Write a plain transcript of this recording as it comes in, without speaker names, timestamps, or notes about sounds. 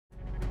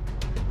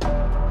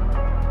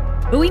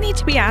But we need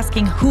to be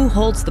asking who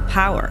holds the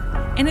power.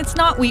 And it's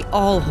not we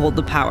all hold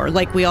the power,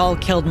 like we all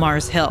killed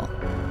Mars Hill.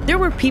 There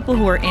were people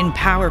who were in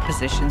power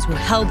positions who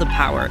held the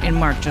power in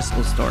Mark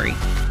Driscoll's story.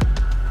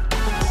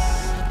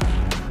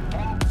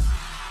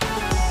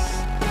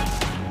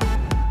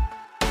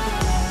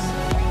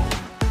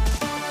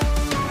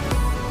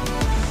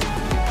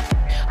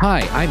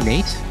 Hi, I'm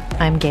Nate.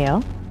 I'm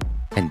Gail.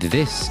 And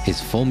this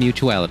is Full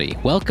Mutuality.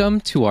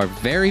 Welcome to our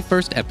very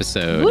first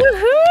episode.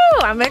 Woohoo!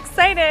 I'm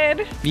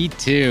excited. Me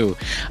too.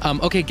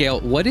 Okay,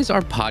 Gail, what is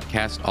our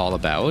podcast all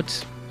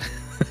about?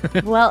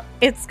 Well,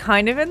 it's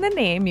kind of in the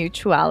name,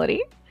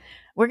 mutuality.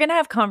 We're going to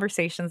have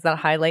conversations that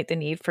highlight the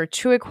need for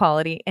true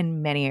equality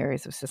in many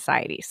areas of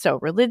society. So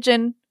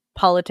religion,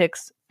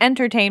 politics,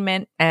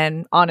 entertainment,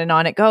 and on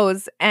it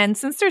goes. And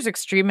since there's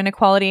extreme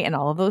inequality in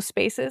all of those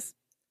spaces,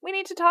 we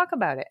need to talk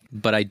about it.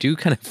 But I do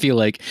kind of feel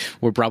like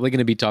we're probably going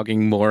to be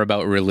talking more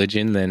about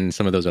religion than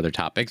some of those other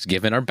topics,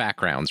 given our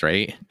backgrounds,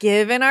 right?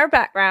 Given our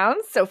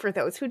backgrounds. So for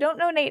those who don't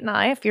know Nate and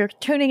I, if you're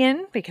tuning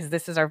in, because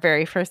this is our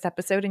very first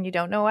episode and you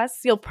don't know us,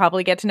 you'll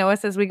probably get to know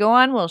us as we go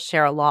on. We'll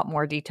share a lot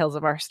more details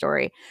of our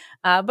story.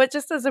 But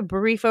just as a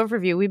brief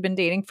overview, we've been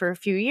dating for a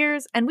few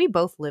years and we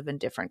both live in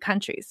different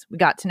countries. We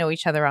got to know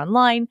each other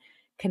online,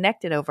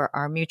 connected over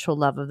our mutual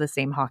love of the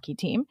same hockey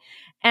team,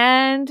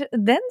 and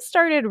then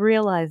started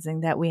realizing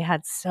that we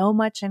had so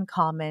much in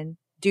common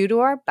due to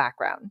our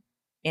background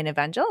in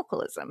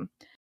evangelicalism.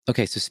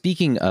 Okay, so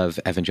speaking of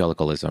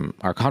evangelicalism,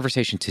 our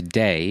conversation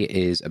today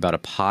is about a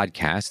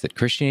podcast that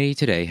Christianity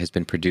Today has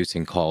been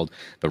producing called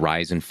The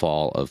Rise and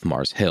Fall of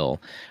Mars Hill.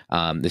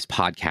 This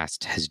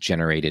podcast has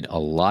generated a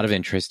lot of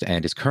interest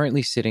and is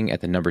currently sitting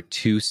at the number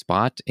 2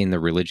 spot in the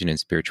religion and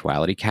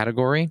spirituality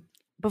category.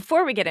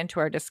 Before we get into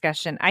our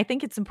discussion, I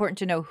think it's important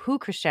to know who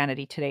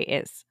Christianity Today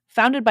is.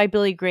 Founded by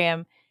Billy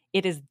Graham,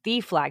 it is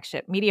the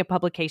flagship media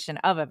publication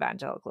of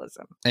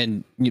evangelicalism.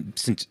 And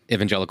since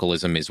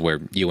evangelicalism is where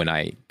you and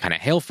I kind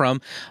of hail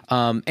from,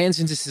 and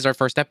since this is our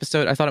first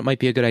episode, I thought it might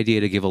be a good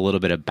idea to give a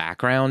little bit of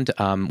background,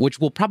 which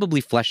we'll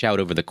probably flesh out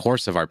over the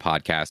course of our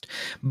podcast.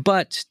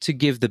 But to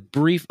give the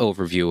brief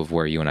overview of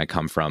where you and I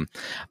come from,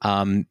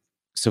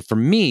 so for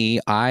me,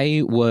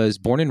 I was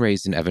born and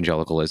raised in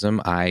evangelicalism.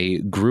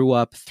 I grew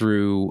up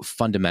through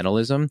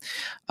fundamentalism,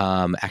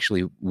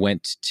 actually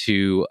went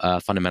to a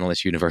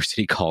fundamentalist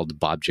university called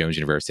Bob Jones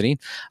University.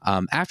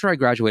 After I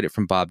graduated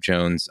from Bob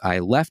Jones, I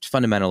left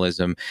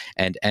fundamentalism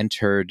and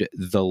entered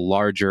the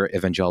larger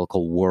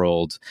evangelical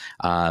world,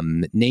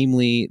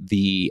 namely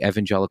the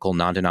evangelical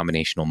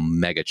non-denominational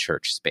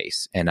megachurch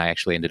space. And I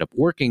actually ended up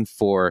working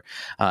for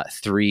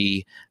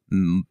 3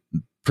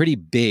 pretty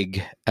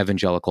big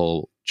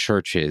evangelical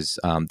churches.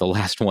 The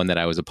last one that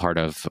I was a part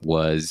of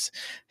was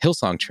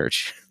Hillsong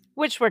Church.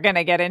 Which we're going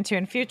to get into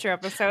in future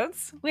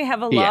episodes. We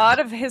have a lot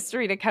of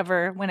history to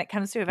cover when it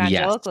comes to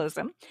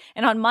evangelicalism. Yes.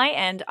 And on my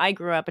end, I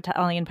grew up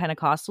Italian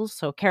Pentecostal,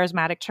 so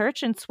charismatic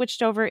church, and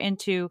switched over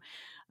into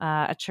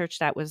a church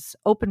that was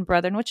Open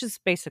Brethren, which is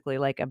basically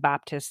like a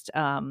Baptist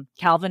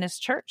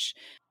Calvinist church.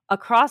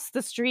 Across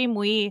the stream,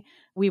 we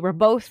were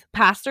both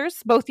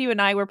pastors. Both you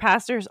and I were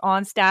pastors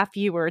on staff.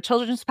 You were a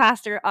children's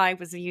pastor. I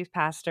was a youth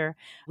pastor.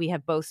 We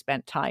have both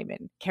spent time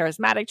in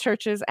charismatic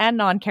churches and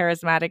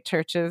non-charismatic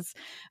churches.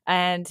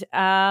 And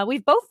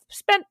we've both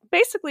spent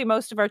basically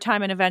most of our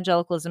time in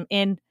evangelicalism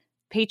in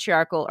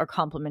patriarchal or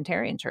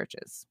complementarian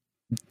churches.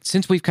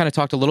 Since we've kind of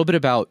talked a little bit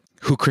about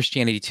who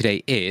Christianity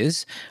Today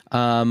is,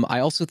 I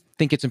also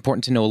think it's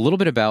important to know a little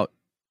bit about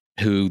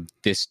who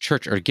this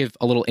church, or give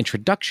a little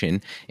introduction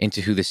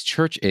into who this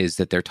church is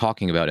that they're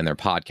talking about in their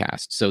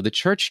podcast. So the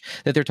church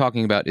that they're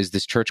talking about is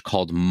this church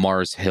called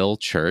Mars Hill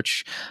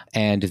Church,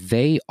 and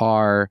they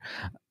are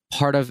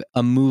part of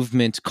a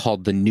movement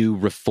called the New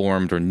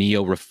Reformed or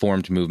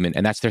Neo-Reformed movement,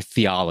 and that's their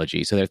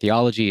theology. So their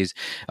theology is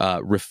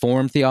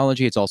Reformed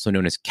theology. It's also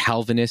known as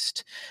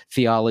Calvinist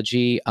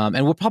theology,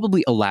 and we'll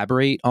probably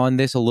elaborate on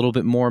this a little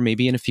bit more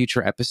maybe in a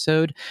future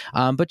episode.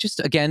 But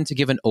just again, to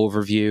give an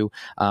overview,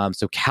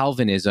 so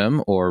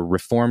Calvinism or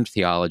Reformed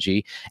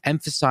theology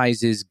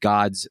emphasizes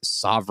God's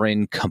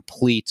sovereign,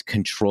 complete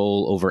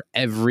control over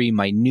every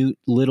minute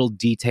little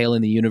detail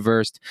in the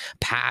universe,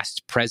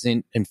 past,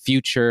 present, and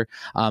future.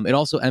 It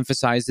also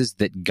emphasizes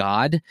that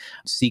God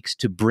seeks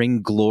to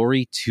bring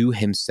glory to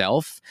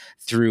himself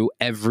through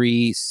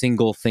every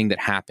single thing that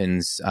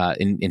happens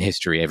in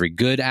history, every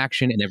good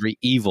action and every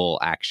evil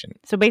action.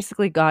 So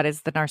basically, God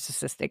is the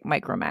narcissistic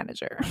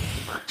micromanager.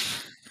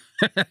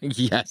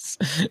 Yes,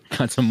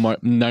 God's a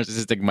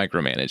narcissistic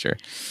micromanager.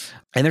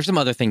 And there's some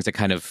other things that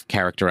kind of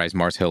characterize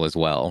Mars Hill as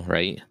well,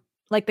 right?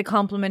 Like the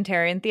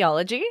complementarian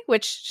theology,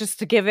 which, just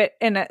to give it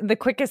in the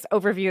quickest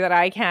overview that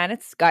I can,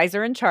 it's guys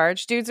are in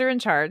charge, dudes are in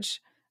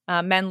charge.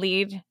 Men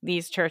lead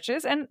these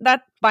churches, and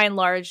that by and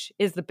large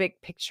is the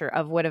big picture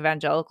of what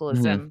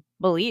evangelicalism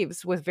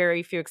believes, with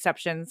very few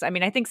exceptions. I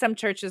mean, I think some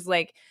churches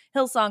like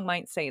Hillsong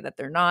might say that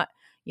they're not,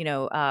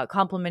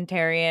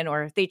 complementarian,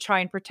 or they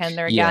try and pretend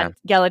they're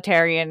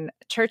egalitarian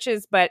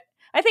churches, but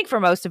I think for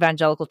most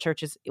evangelical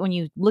churches, when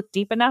you look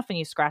deep enough and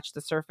you scratch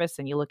the surface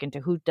and you look into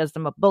who does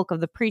the bulk of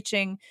the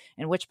preaching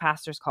and which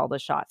pastors call the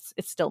shots,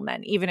 it's still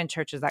men, even in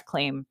churches that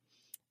claim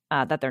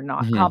that they're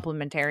not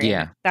complementarian.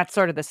 Yeah. That's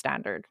sort of the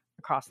standard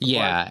across the board.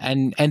 Yeah,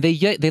 and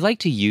they like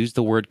to use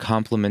the word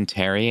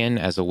complementarian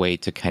as a way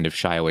to kind of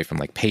shy away from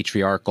like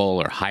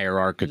patriarchal or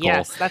hierarchical.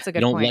 Yes, that's a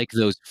good point. They don't like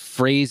those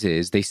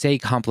phrases. They say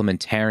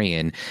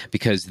complementarian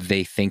because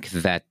they think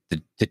that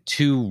the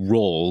two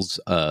roles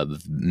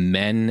of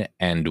men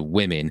and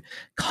women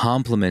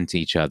complement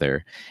each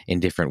other in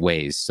different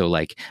ways. So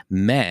like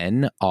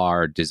men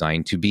are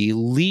designed to be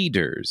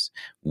leaders.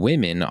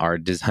 Women are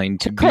designed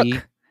to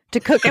be... To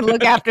cook and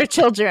look after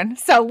children.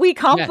 So we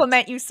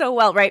compliment you so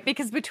well, right?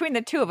 Because between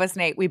the two of us,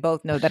 Nate, we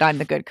both know that I'm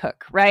the good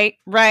cook, right?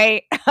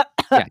 Right.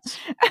 Yes.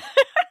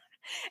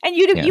 And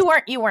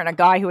you weren't a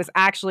guy who was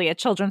actually a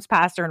children's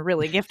pastor and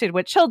really gifted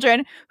with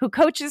children, who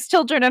coaches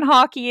children in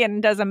hockey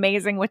and does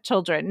amazing with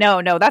children.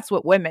 No, that's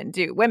what women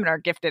do. Women are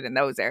gifted in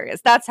those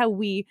areas. That's how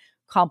we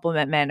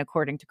complement men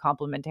according to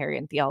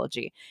complementarian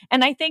theology.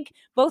 And I think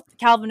both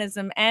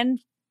Calvinism and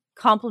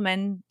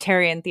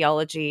complementarian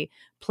theology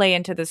play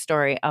into the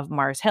story of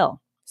Mars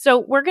Hill. So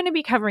we're going to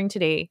be covering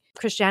today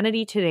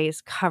Christianity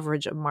Today's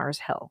coverage of Mars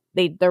Hill.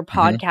 Their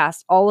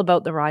podcast all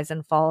about the rise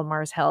and fall of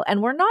Mars Hill.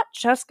 And we're not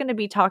just going to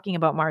be talking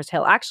about Mars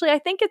Hill. Actually, I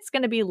think it's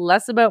going to be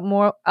less about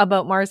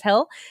Mars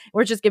Hill.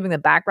 We're just giving the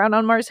background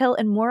on Mars Hill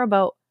and more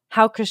about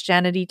how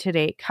Christianity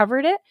Today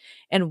covered it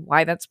and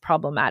why that's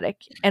problematic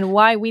and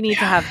why we need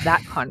to have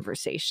that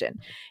conversation.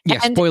 Yeah,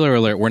 and spoiler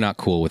alert, we're not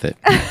cool with it.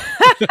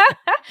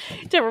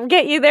 To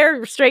get you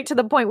there straight to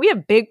the point, we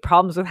have big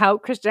problems with how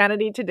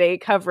Christianity Today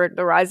covered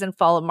the rise and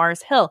fall of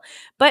Mars Hill.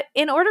 But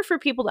in order for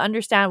people to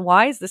understand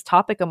why is this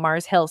topic of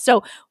Mars Hill,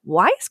 so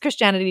why is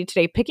Christianity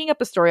Today picking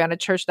up a story on a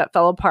church that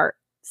fell apart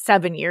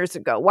 7 years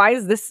ago? Why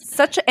is this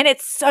and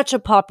it's such a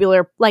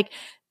popular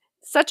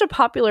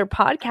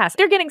podcast.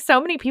 They're getting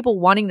so many people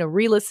wanting to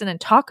re-listen and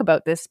talk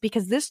about this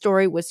because this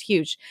story was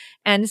huge.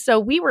 And so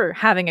we were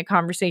having a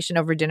conversation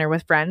over dinner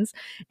with friends,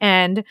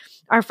 and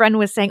our friend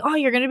was saying, oh,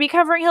 you're going to be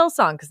covering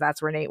Hillsong, because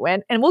that's where Nate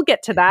went. And we'll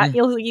get to that.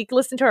 You can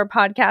listen to our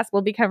podcast.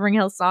 We'll be covering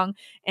Hillsong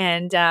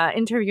and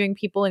interviewing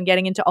people and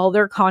getting into all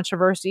their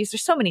controversies.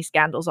 There's so many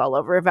scandals all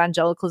over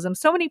evangelicalism,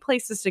 so many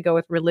places to go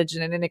with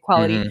religion and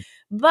inequality.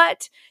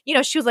 But,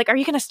 she was like, are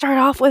you going to start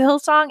off with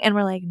Hillsong? And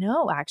we're like,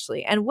 no,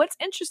 actually. And what's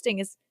interesting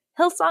is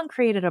Hillsong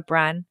created a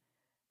brand,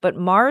 but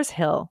Mars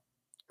Hill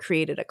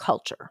created a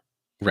culture.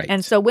 Right.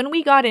 And so when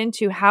we got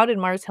into how did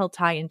Mars Hill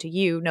tie into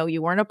you? No,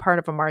 you weren't a part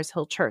of a Mars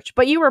Hill church,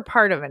 but you were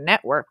part of a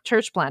network,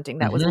 church planting,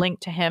 that was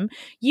linked to him.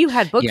 You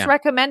had books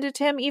recommended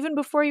to him even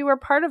before you were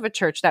part of a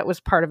church that was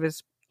part of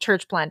his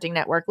church planting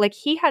network. Like,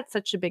 he had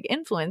such a big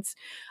influence.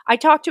 I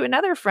talked to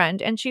another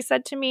friend and she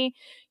said to me,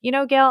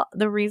 Gail,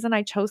 the reason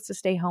I chose to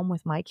stay home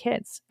with my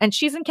kids, and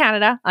she's in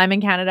Canada, I'm in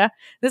Canada.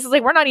 This is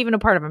like, we're not even a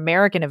part of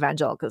American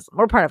evangelicalism.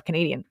 We're part of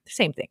Canadian.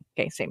 Same thing.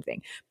 Okay. Same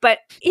thing. But,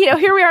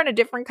 here we are in a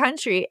different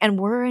country and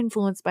we're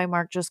influenced by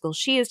Mark Driscoll.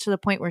 She is to the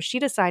point where she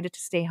decided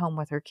to stay home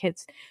with her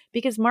kids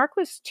because Mark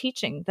was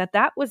teaching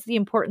that was the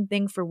important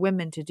thing for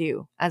women to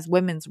do as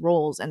women's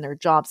roles and their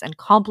jobs, and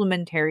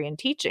complementarian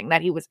teaching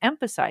that he was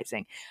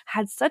emphasizing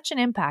had such an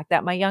impact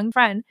that my young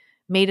friend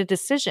made a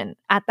decision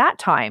at that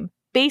time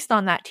based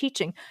on that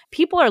teaching.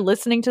 People are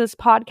listening to this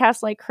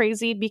podcast like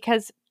crazy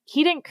because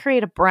he didn't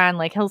create a brand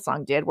like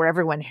Hillsong did, where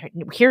everyone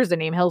hears the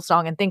name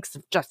Hillsong and thinks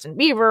of Justin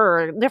Bieber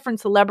or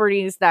different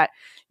celebrities that,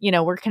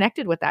 were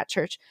connected with that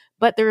church.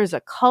 But there is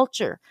a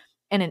culture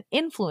and an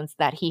influence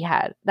that he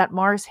had, that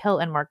Mars Hill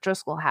and Mark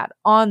Driscoll had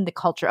on the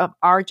culture of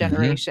our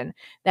generation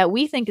that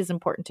we think is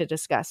important to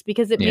discuss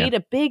because it made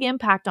a big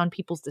impact on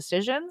people's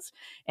decisions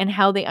and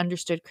how they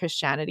understood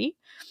Christianity.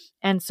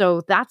 And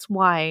so that's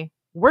why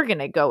we're going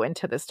to go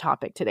into this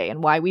topic today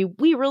and why we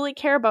really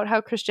care about how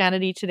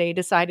Christianity Today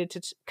decided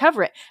to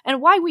cover it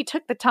and why we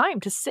took the time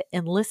to sit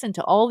and listen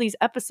to all these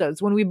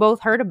episodes. When we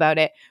both heard about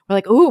it, we're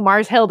like, ooh,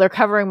 Mars Hill, they're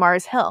covering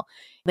Mars Hill.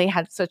 They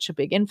had such a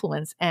big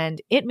influence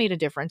and it made a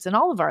difference in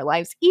all of our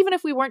lives. Even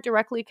if we weren't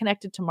directly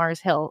connected to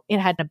Mars Hill, it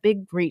had a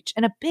big reach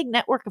and a big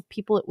network of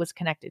people it was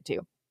connected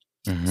to.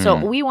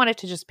 So we wanted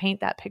to just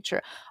paint that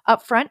picture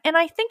up front. And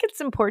I think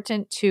it's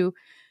important to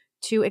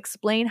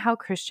explain how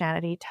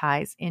Christianity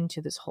ties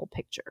into this whole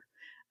picture.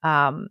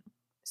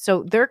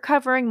 So they're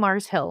covering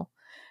Mars Hill,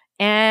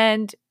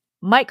 and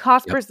Mike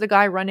Cosper is the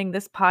guy running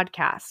this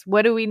podcast.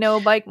 What do we know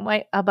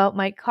about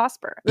Mike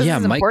Cosper? This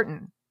is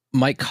important.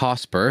 Mike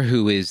Cosper,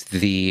 who is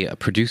the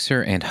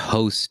producer and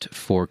host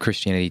for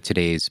Christianity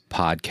Today's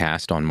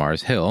podcast on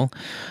Mars Hill,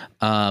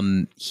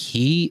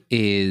 he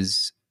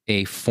is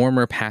a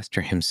former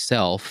pastor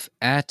himself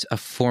at a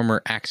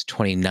former Acts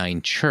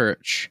 29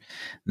 church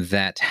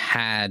that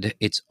had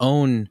its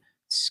own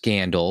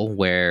scandal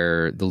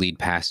where the lead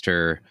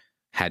pastor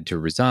had to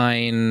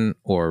resign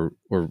or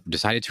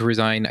decided to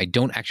resign. I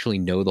don't actually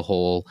know the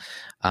whole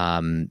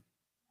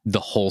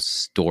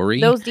story.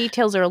 Those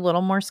details are a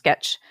little more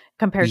sketch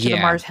compared to the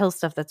Mars Hill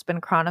stuff that's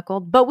been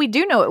chronicled. But we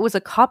do know it was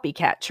a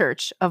copycat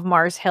church of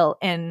Mars Hill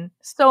in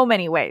so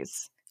many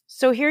ways.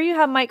 So here you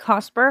have Mike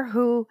Hosper,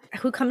 who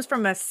comes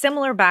from a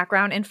similar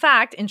background. In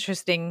fact,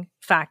 interesting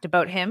fact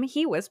about him,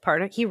 he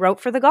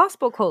wrote for the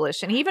Gospel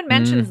Coalition. He even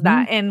mentions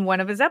that in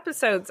one of his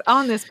episodes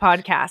on this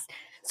podcast.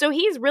 So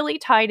he's really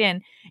tied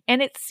in.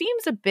 And it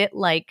seems a bit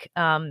like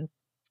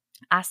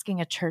asking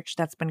a church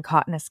that's been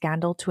caught in a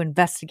scandal to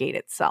investigate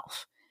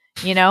itself.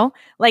 You know,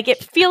 like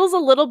it feels a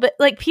little bit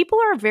like people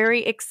are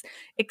very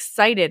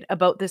excited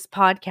about this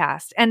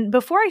podcast. And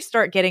before I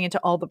start getting into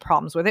all the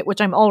problems with it, which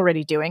I'm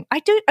already doing,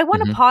 I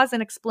want to pause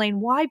and explain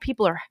why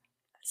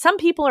some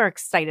people are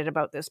excited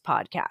about this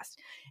podcast.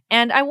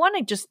 And I want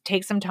to just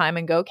take some time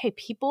and go, okay,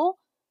 people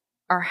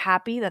are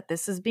happy that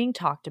this is being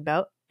talked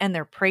about and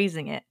they're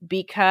praising it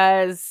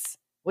because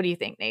what do you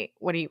think, Nate?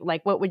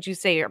 What would you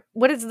say? Or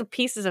what is the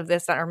pieces of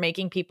this that are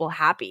making people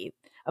happy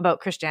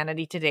about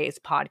Christianity Today's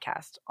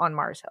podcast on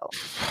Mars Hill?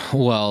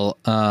 Well,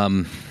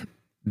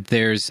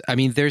 there's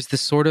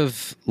this sort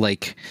of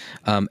like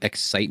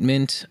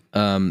excitement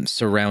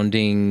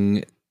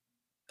surrounding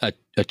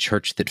a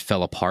church that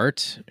fell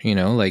apart, you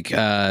know, like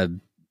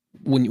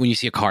when you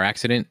see a car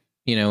accident,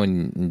 you know,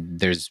 and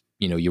there's,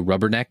 you know, you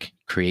rubberneck,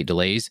 create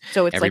delays.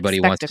 So it's everybody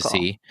like wants to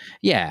see.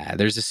 Yeah,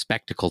 there's a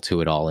spectacle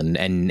to it all, and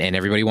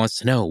everybody wants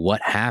to know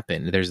what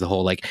happened. There's the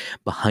whole like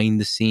behind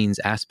the scenes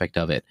aspect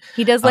of it.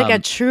 He does like a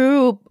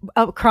true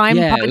crime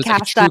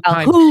podcast style.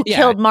 Crime. Who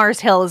killed Mars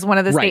Hill is one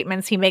of the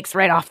statements he makes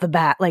right off the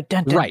bat. Like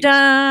dun dun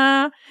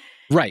dun.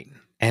 Right.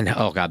 And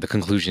oh god, the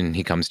conclusion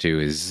he comes to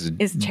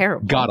is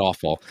terrible, god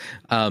awful.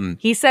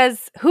 He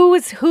says, "Who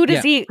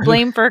does he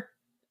blame for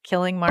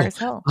killing Mars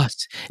Hill?"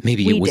 Us.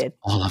 Maybe it was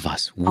all of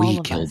us. We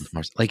killed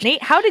Mars. Like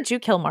Nate, how did you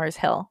kill Mars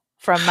Hill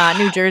from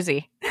New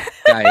Jersey?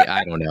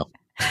 I don't know.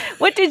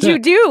 What did you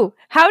do?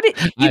 How did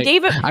you,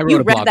 David?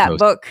 You read that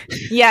book.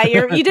 Yeah,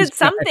 you did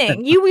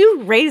something.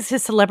 You raised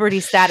his celebrity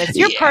status.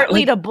 You're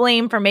partly to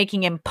blame for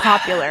making him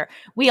popular.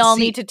 We all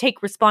need to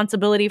take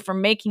responsibility for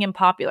making him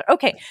popular.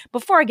 Okay,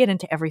 before I get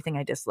into everything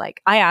I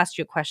dislike, I asked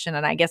you a question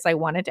and I guess I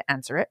wanted to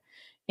answer it.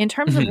 In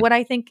terms of what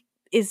I think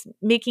is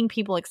making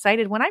people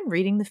excited, when I'm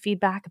reading the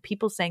feedback of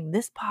people saying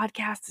this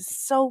podcast is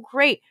so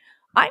great,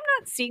 I'm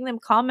not seeing them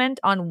comment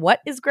on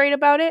what is great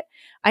about it.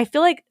 I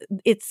feel like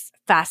it's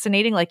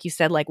fascinating, like you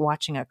said, like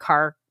watching a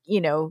car, you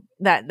know,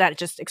 that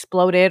just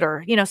exploded,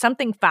 or, you know,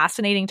 something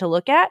fascinating to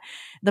look at.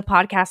 The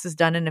podcast is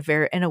done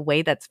in a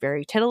way that's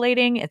very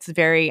titillating. It's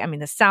very, I mean,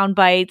 the sound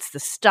bites, the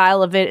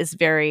style of it is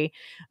very,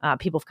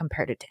 people have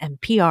compared it to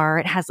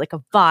NPR. It has like a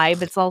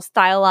vibe. It's all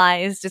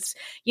stylized. It's,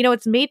 you know,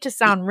 it's made to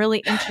sound really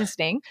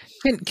interesting.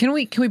 Can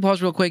we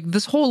pause real quick?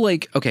 This whole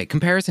like, okay,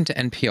 comparison to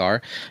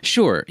NPR,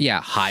 sure.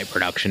 Yeah. High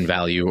production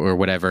value or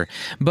whatever.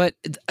 But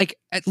like,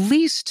 at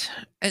least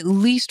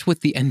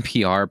with the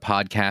NPR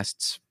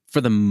podcasts, for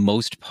the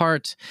most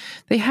part,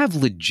 they have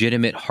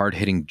legitimate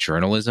hard-hitting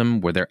journalism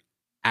where they're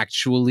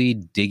actually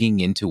digging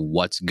into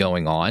what's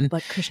going on.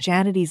 But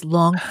Christianity's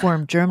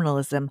long-form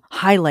journalism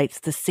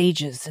highlights the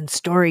sages and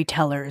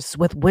storytellers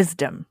with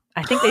wisdom.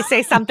 I think they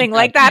say something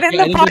like that in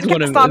the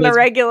podcast on the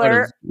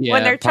regular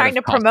when they're trying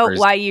to promote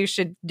why you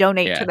should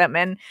donate to them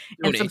and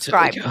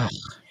subscribe.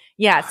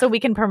 Yeah, so we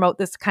can promote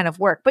this kind of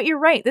work. But you're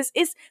right. This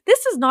is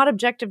not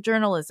objective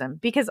journalism,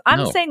 because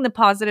I'm saying the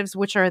positives,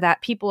 which are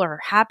that people are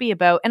happy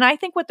about. And I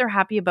think what they're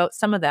happy about,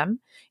 some of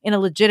them in a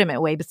legitimate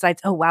way,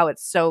 besides, oh, wow,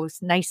 it's so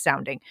nice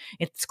sounding.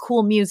 It's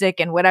cool music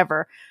and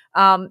whatever.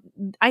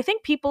 I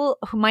think people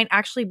who might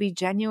actually be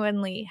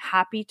genuinely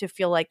happy to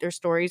feel like their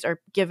stories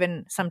are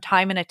given some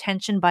time and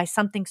attention by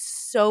something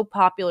so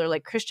popular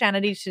like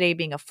Christianity Today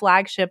being a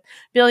flagship,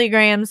 Billy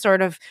Graham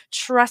sort of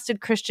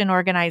trusted Christian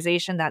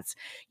organization that's,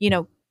 you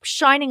know,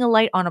 shining a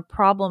light on a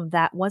problem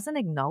that wasn't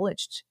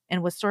acknowledged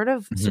and was sort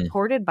of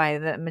supported by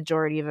the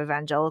majority of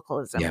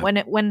evangelicalism. Yeah.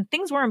 When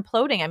things were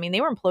imploding, I mean, they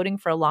were imploding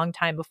for a long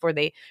time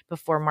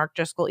before Mark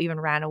Driscoll even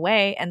ran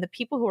away. And the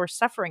people who were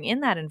suffering in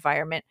that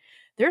environment,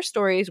 their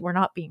stories were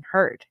not being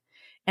heard.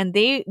 And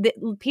the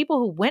people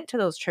who went to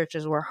those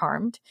churches were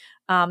harmed.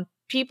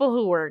 People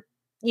who were,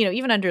 you know,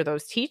 even under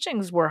those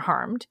teachings were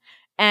harmed.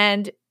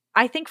 And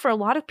I think for a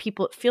lot of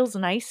people, it feels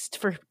nice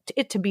for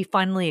it to be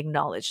finally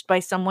acknowledged by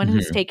someone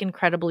who's taken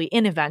credibly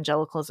in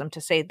evangelicalism to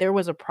say there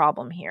was a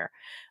problem here.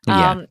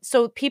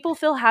 So people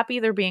feel happy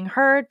they're being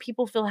heard.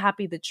 People feel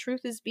happy the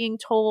truth is being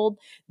told,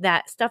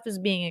 that stuff is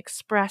being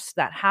expressed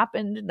that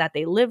happened, that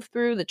they lived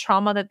through, the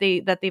trauma that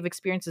they've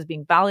experienced is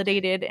being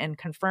validated and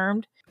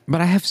confirmed.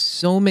 But I have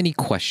so many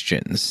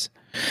questions.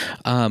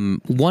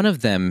 One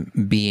of them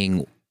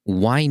being,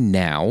 why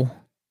now?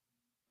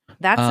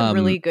 That's a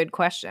really good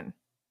question.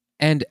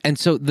 And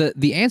so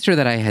the answer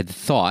that I had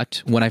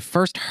thought when I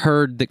first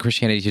heard that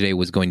Christianity Today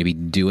was going to be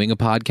doing a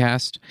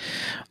podcast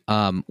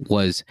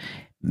was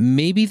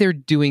maybe they're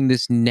doing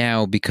this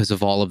now because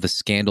of all of the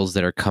scandals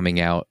that are coming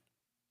out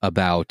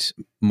about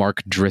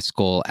Mark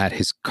Driscoll at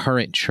his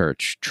current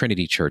church,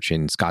 Trinity Church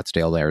in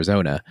Scottsdale,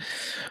 Arizona.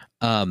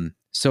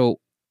 So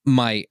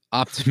my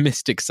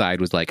optimistic side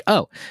was like,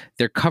 oh,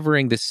 they're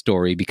covering this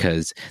story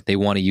because they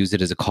want to use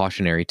it as a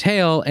cautionary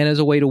tale and as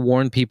a way to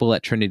warn people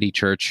at Trinity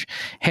Church,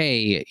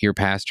 hey, your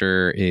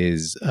pastor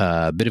is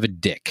a bit of a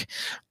dick.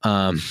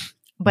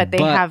 But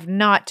they have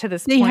not to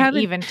this point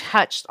even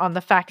touched on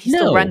the fact he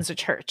still runs a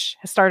church,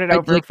 has started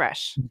over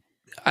fresh.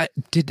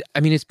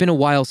 It's been a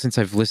while since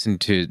I've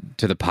listened to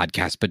the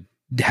podcast, but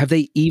have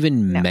they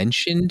even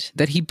mentioned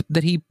that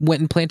he went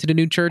and planted a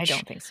new church? I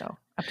don't think so.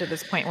 Up to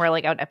this point, we're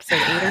like out episode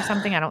 8 or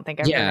something. I don't think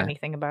I've heard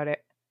anything about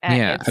it.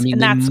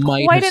 And that's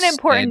quite an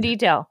important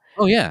detail.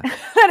 Oh yeah,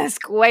 that is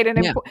quite an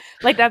important.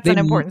 Like that's an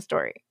important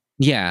story.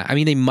 Yeah, I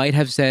mean, they might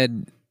have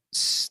said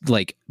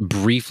like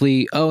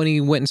briefly, and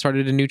he went and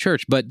started a new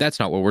church, but that's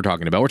not what we're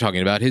talking about. We're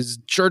talking about his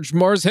church,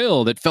 Mars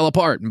Hill, that fell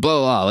apart and blah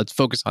blah blah. Let's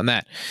focus on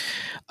that.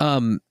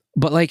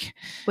 But like,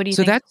 what do you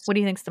think? What do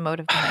you think's the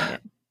motive behind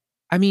it?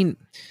 I mean,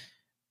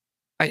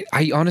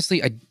 I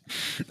honestly,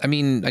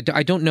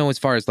 I don't know as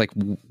far as like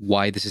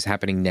why this is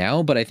happening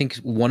now, but I think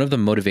one of the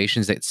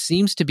motivations that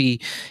seems to be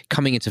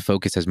coming into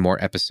focus as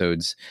more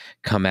episodes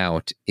come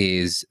out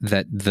is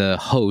that the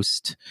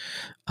host,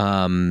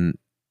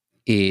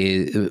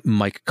 is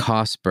Mike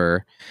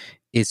Cosper,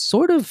 is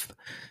sort of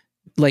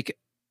like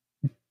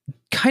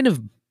kind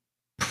of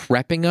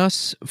prepping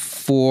us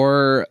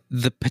for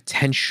the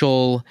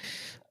potential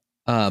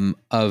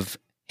of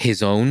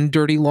his own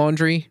dirty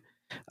laundry.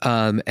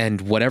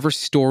 And whatever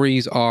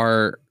stories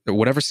are,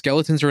 whatever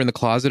skeletons are in the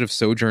closet of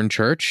Sojourn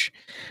Church,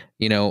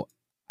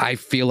 I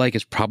feel like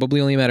it's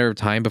probably only a matter of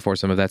time before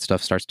some of that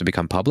stuff starts to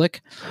become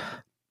public.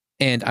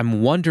 And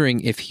I'm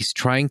wondering if he's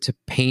trying to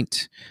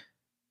paint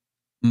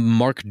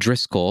Mark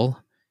Driscoll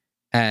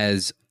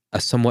as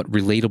a somewhat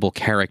relatable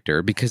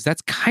character, because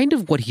that's kind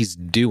of what he's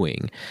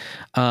doing.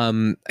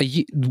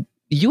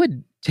 You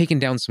had taken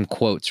down some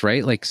quotes,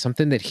 right? Like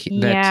something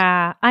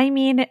that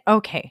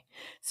okay.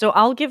 So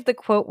I'll give the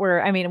quote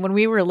where, when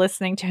we were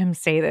listening to him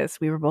say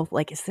this, we were both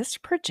like, is this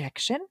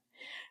projection?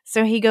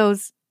 So he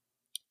goes,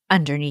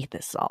 underneath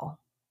this all,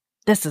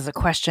 this is a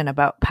question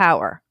about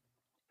power.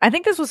 I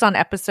think this was on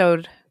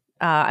episode,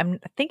 I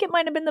think it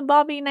might have been the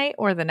Bobby night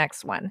or the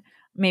next one.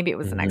 Maybe it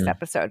was the next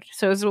episode.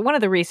 So it was one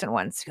of the recent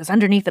ones. He goes,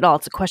 underneath it all,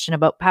 it's a question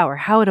about power,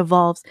 how it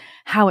evolves,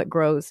 how it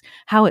grows,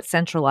 how it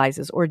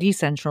centralizes or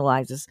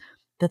decentralizes,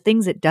 the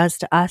things it does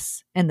to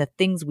us and the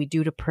things we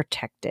do to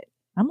protect it.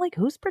 I'm like,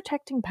 who's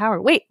protecting power?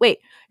 Wait,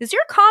 is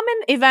your common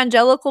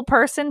evangelical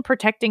person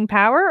protecting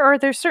power, or are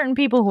there certain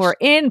people who are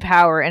in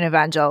power in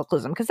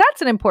evangelicalism? Because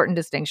that's an important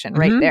distinction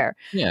right there.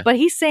 Yeah. But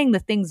he's saying the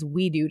things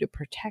we do to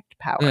protect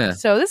power. Yeah.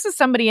 So this is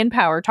somebody in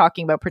power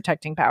talking about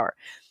protecting power.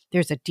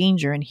 There's a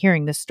danger in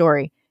hearing this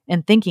story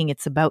and thinking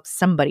it's about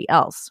somebody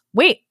else.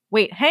 Wait,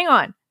 hang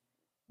on.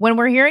 When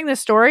we're hearing this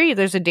story,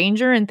 there's a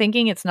danger in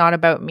thinking it's not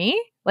about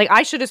me? Like,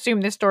 I should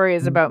assume this story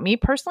is about me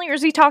personally, or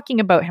is he talking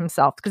about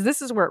himself? Because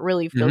this is where it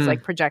really feels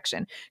like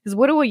projection. Because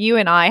what do you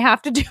and I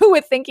have to do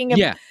with thinking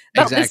about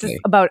this is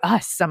about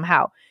us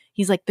somehow?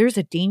 He's like, there's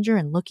a danger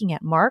in looking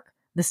at Mark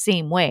the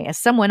same way as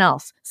someone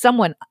else,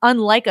 someone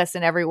unlike us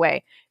in every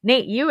way.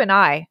 Nate, you and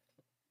I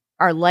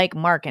are like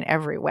Mark in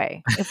every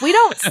way. If we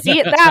don't see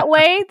it that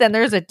way, then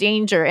there's a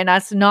danger in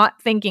us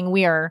not thinking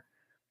we are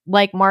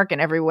like Mark in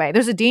every way.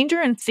 There's a danger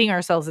in seeing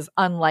ourselves as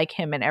unlike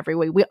him in every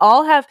way. We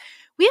all have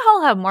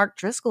Mark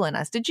Driscoll in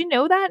us. Did you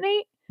know that,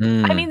 Nate?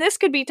 This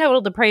could be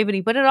total depravity,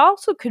 but it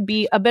also could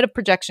be a bit of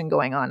projection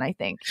going on, I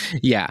think.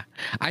 Yeah.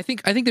 I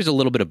think there's a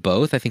little bit of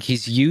both. I think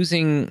he's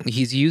using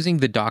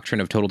the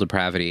doctrine of total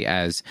depravity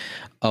as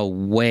a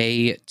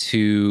way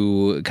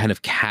to kind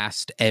of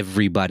cast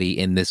everybody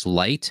in this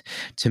light,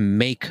 to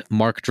make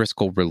Mark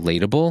Driscoll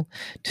relatable,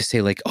 to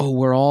say like, oh,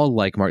 we're all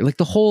like Mark, like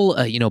the whole,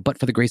 but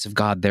for the grace of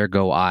God, there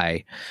go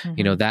I,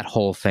 that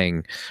whole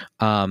thing.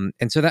 And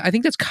so I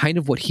think that's kind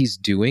of what he's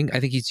doing. I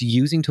think he's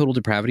using total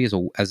depravity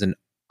as an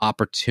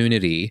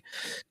opportunity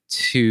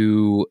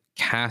to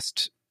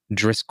cast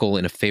Driscoll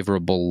in a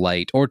favorable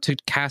light, or to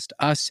cast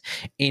us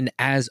in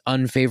as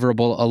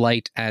unfavorable a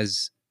light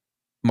as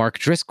Mark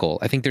Driscoll.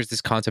 I think there's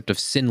this concept of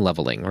sin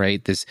leveling,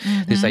 right? This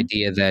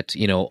idea that,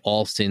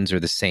 all sins are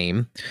the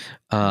same.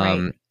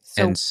 Right.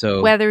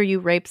 So whether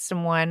you rape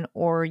someone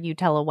or you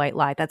tell a white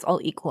lie, that's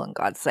all equal in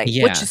God's sight,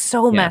 which is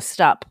so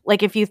messed up.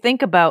 Like, if you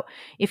think about,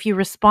 if you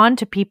respond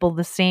to people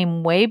the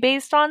same way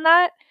based on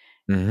that,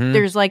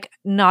 there's like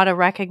not a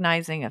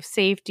recognizing of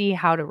safety,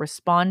 how to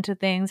respond to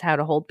things, how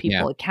to hold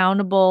people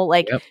accountable.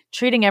 Like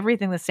treating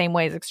everything the same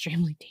way is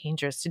extremely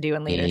dangerous to do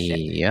in leadership.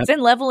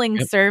 Sin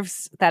leveling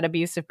serves that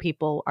abusive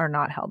people are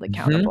not held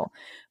accountable.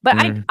 But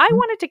I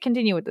wanted to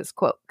continue with this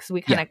quote because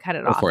we kind of cut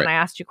it off and I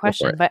asked you a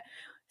question. But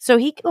so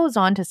he goes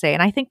on to say,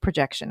 and I think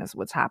projection is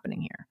what's happening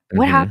here.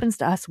 What happens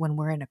to us when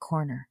we're in a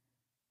corner?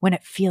 When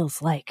it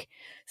feels like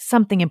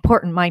something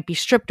important might be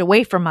stripped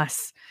away from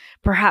us?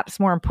 Perhaps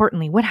more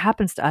importantly, what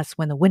happens to us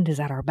when the wind is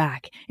at our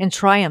back and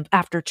triumph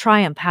after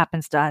triumph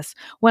happens to us?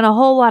 When a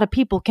whole lot of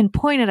people can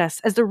point at us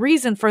as the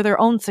reason for their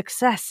own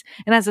success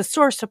and as a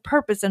source of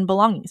purpose and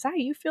belonging. Is that how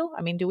you feel?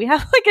 Do we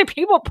have like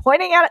people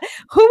pointing at it?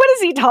 Who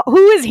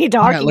is he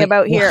talking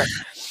about here?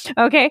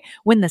 Okay.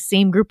 When the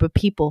same group of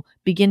people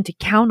begin to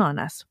count on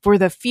us for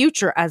the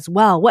future as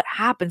well, what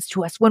happens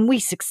to us when we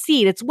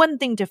succeed? It's one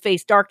thing to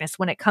face darkness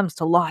when it comes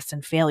to loss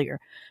and failure,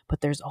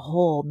 but there's a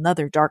whole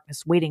nother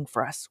darkness waiting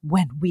for us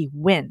when we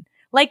win.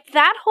 Like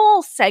that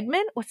whole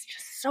segment was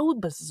just so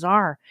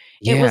bizarre.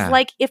 Yeah. It was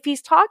like if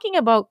he's talking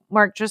about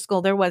Mark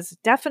Driscoll, there was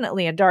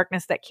definitely a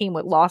darkness that came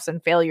with loss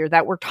and failure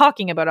that we're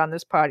talking about on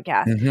this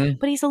podcast. Mm-hmm.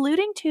 But he's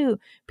alluding to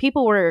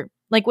people were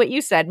like what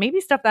you said, maybe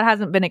stuff that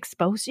hasn't been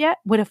exposed yet.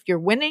 What if you're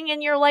winning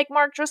and you're like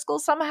Mark Driscoll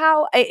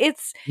somehow?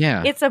 It's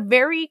a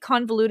very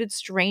convoluted,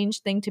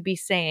 strange thing to be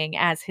saying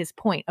as his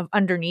point of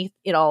underneath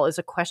it all is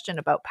a question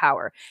about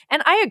power.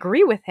 And I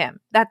agree with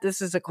him that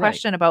this is a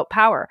question about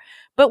power.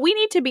 But we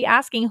need to be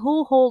asking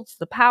who holds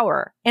the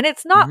power. And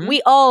it's not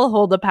we all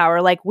hold the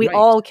power like we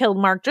all killed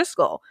Mark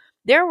Driscoll.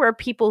 There were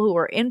people who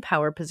were in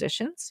power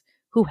positions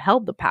who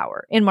held the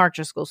power in Mark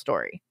Driscoll's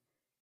story.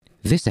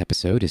 This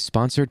episode is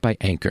sponsored by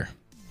Anchor.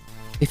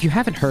 If you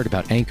haven't heard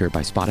about Anchor by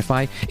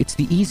Spotify, it's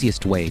the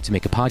easiest way to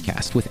make a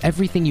podcast with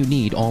everything you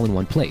need all in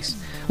one place.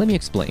 Let me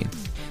explain.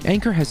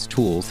 Anchor has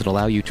tools that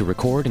allow you to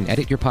record and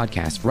edit your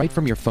podcast right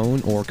from your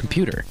phone or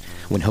computer.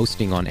 When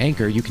hosting on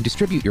Anchor, you can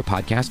distribute your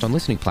podcast on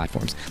listening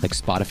platforms like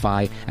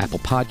Spotify, Apple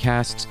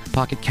Podcasts,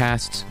 Pocket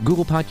Casts,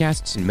 Google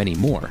Podcasts, and many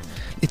more.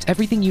 It's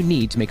everything you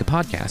need to make a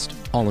podcast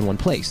all in one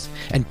place.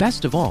 And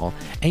best of all,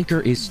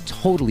 Anchor is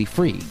totally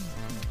free.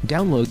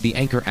 Download the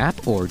Anchor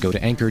app or go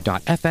to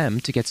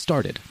anchor.fm to get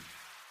started.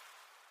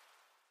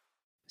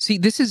 See,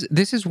 this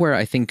is where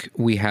I think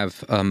we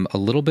have a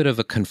little bit of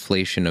a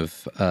conflation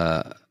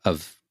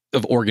of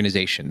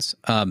organizations.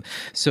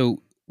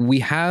 So we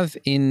have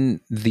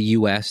in the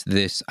U.S.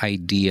 this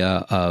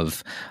idea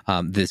of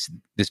this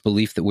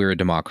belief that we're a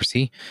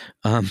democracy.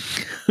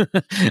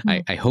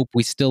 I hope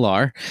we still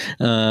are,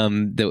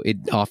 though it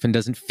often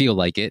doesn't feel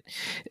like it.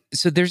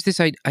 So there's this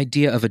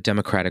idea of a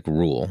democratic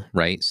rule,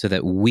 right? So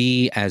that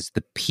we as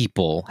the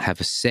people have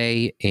a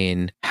say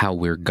in how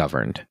we're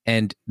governed.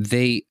 And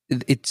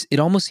it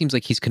almost seems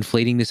like he's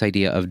conflating this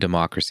idea of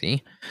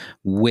democracy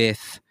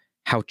with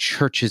how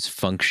churches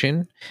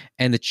function.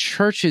 And the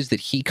churches that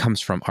he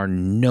comes from are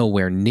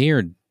nowhere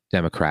near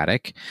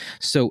democratic.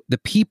 So the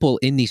people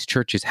in these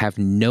churches have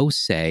no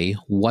say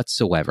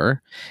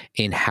whatsoever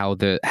in how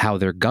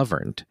they're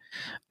governed.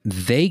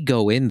 They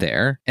go in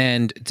there,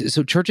 and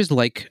so churches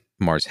like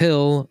Mars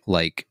Hill,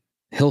 like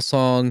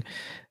Hillsong,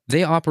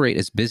 they operate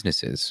as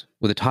businesses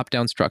with a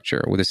top-down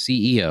structure, with a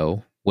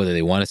CEO, whether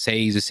they want to say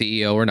he's a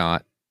CEO or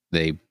not.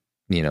 They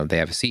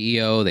have a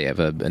CEO, they have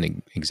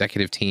an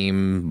executive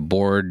team,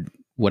 board,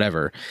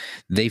 whatever.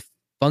 They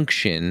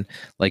function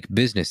like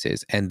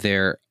businesses, and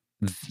the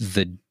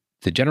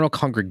general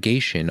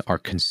congregation are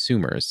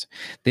consumers.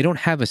 They don't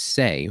have a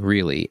say,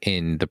 really,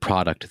 in the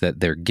product that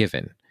they're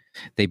given.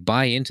 They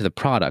buy into the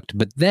product,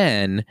 but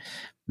then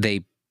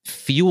they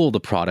fuel the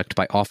product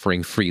by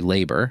offering free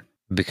labor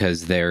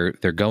because they're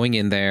going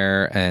in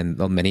there, and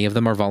many of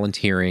them are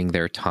volunteering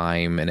their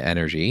time and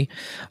energy.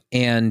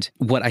 And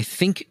what I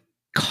think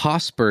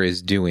Cosper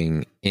is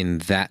doing in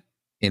that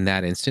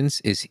instance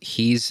is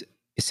he's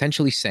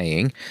essentially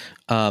saying,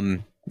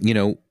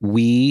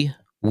 we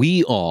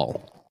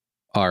all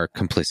are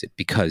complicit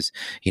because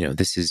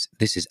this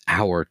is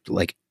our,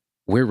 like,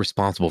 we're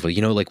responsible for,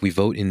 like we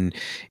vote in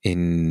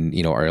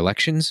our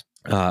elections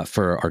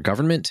for our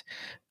government.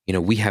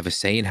 We have a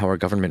say in how our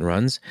government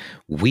runs.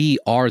 We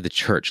are the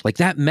church. Like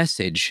that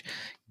message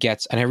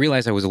gets, and I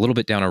realize I was a little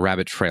bit down a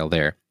rabbit trail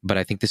there, but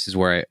I think this is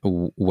where I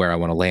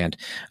want to land.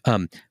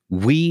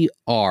 We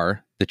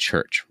are the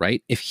church,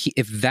 right?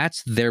 If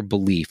that's their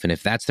belief and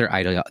if that's their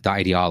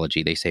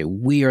ideology, they say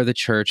we are the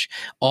church.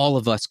 All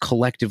of us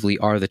collectively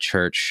are the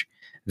church.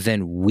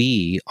 Then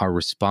we are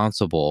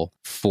responsible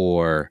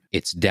for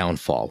its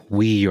downfall.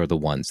 We are the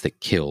ones that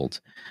killed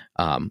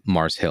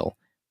Mars Hill.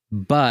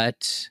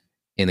 But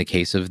in the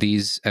case of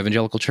these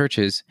evangelical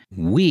churches,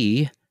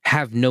 we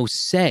have no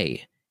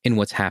say in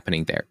what's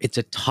happening there. It's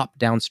a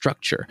top-down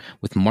structure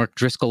with Mark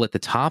Driscoll at the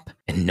top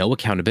and no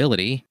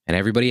accountability, and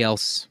everybody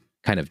else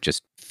kind of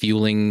just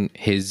fueling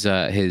his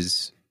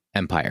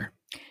empire.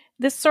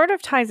 This sort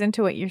of ties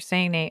into what you're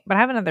saying, Nate, but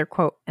I have another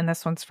quote, and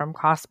this one's from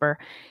Cosper.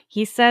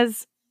 He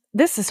says,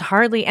 this is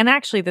hardly, and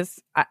actually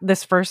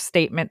this first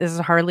statement, this is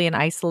hardly an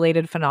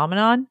isolated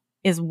phenomenon,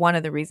 is one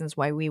of the reasons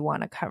why we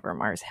want to cover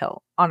Mars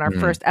Hill on our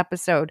first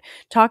episode,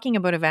 talking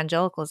about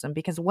evangelicalism,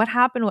 because what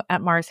happened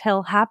at Mars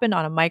Hill happened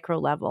on a micro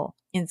level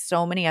in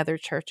so many other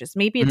churches.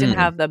 Maybe it didn't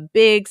have the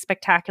big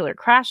spectacular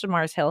crash of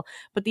Mars Hill,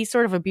 but these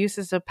sort of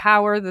abuses of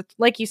power, that,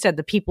 like you said,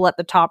 the people at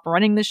the top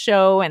running the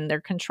show and their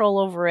control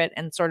over it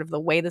and sort of the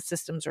way the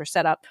systems are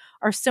set up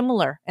are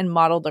similar and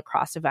modeled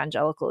across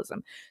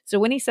evangelicalism. So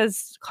when he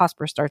says,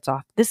 Cosper starts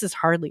off, this is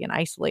hardly an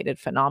isolated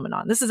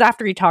phenomenon. This is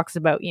after he talks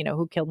about,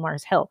 who killed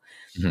Mars Hill.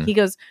 He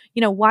goes,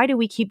 why do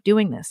we keep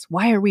doing this?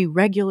 Why are we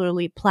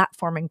regularly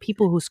platforming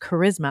people whose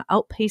charisma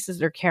outpaces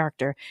their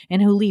character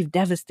and who leave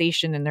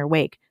devastation in their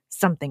wake?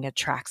 Something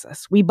attracts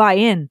us. We buy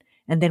in,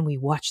 and then we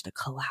watch the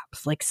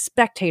collapse like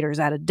spectators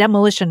at a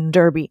demolition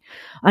derby.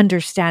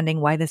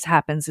 Understanding why this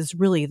happens is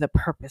really the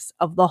purpose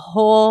of the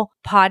whole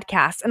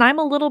podcast. And I'm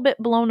a little bit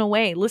blown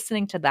away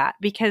listening to that,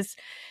 because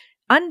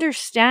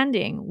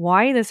understanding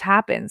why this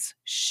happens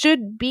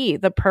should be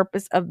the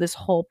purpose of this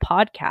whole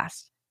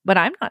podcast. but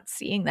I'm not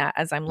seeing that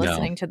as I'm No.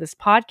 listening to this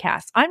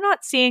podcast. I'm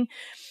not seeing,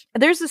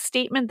 there's a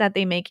statement that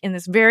they make in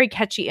this very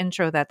catchy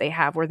intro that they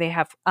have where they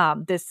have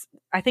this,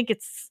 I think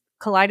it's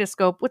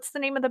Kaleidoscope. What's the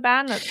name of the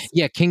band?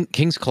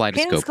 King's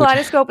Kaleidoscope. King's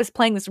Kaleidoscope is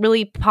playing this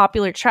really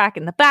popular track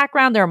in the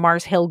background. They're a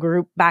Mars Hill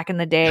group back in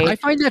the day. I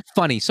find that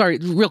funny. Sorry,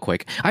 real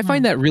quick. I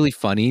find that really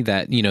funny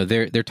that, you know,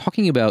 they're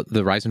talking about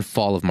the rise and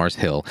fall of Mars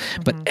Hill,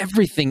 but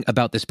everything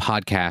about this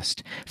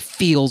podcast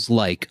feels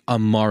like a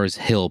Mars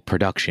Hill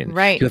production.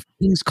 Right. You have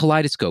King's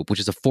Kaleidoscope, which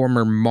is a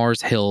former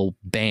Mars Hill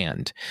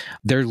band.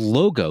 Their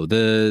logo,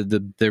 their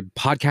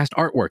podcast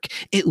artwork,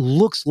 it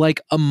looks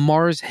like a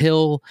Mars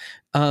Hill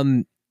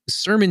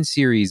sermon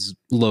series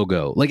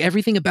logo. Like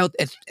everything about,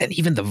 and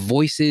even the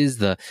voices,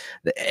 the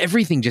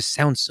everything just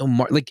sounds so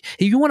like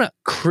you want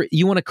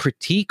to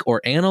critique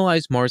or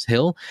analyze Mars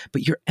Hill,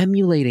 but you're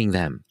emulating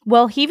them.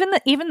 Well, even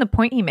the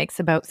point he makes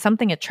about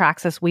something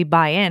attracts us, we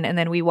buy in, and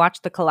then we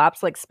watch the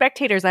collapse like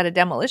spectators at a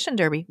demolition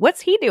derby.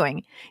 What's he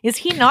doing? Is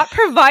he not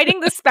providing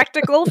the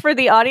spectacle for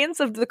the audience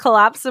of the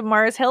collapse of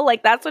Mars Hill?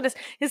 Like that's what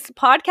his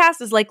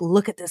podcast is like.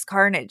 Look at this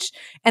carnage,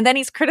 and then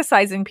he's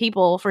criticizing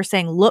people for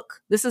saying,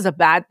 "Look, this is a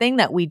bad thing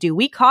that we do.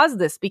 We caused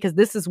this because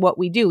this is what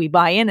we do. We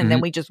buy in, and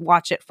then we just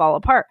watch it fall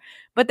apart."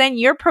 But then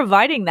you're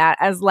providing that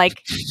as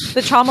like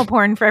the trauma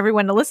porn for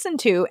everyone to listen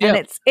to.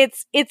 And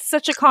it's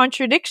such a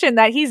contradiction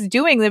that he's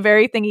doing the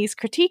very thing he's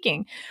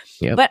critiquing.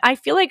 Yep. But I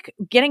feel like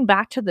getting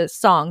back to the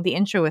song, the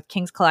intro with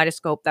King's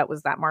Kaleidoscope, that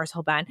was that Mars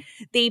Hill band,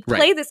 they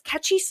play this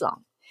catchy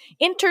song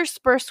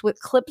interspersed with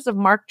clips of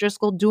Mark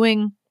Driscoll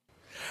doing,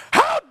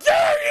 "How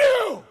dare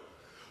you?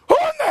 Who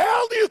in the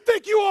hell do you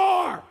think you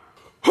are?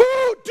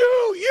 Who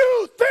do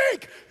you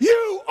think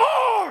you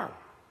are?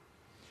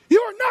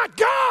 You are not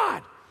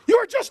God. You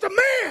are just a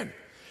man.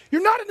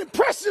 You're not an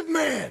impressive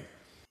man."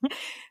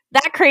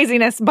 That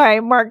craziness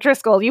by Mark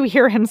Driscoll, you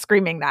hear him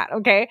screaming that,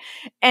 okay?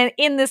 And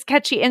in this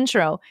catchy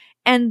intro.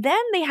 And then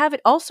they have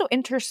it also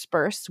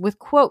interspersed with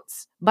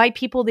quotes by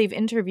people they've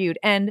interviewed.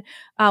 And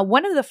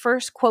one of the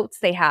first quotes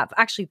they have,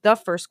 actually the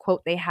first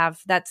quote they have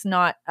that's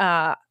not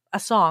a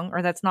song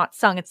or that's not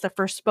sung, it's the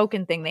first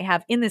spoken thing they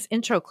have in this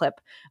intro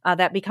clip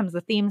that becomes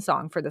the theme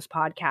song for this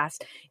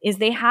podcast, is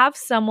they have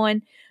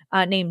someone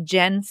named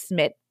Jen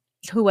Smith,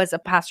 who was a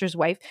pastor's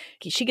wife.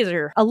 She gives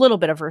her a little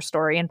bit of her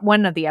story in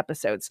one of the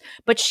episodes,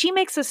 but she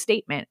makes a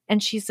statement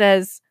and she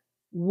says,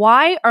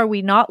 "Why are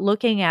we not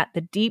looking at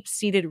the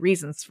deep-seated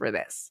reasons for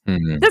this?"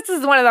 Mm-hmm. This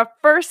is one of the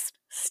first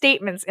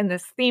statements in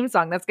this theme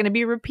song that's going to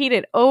be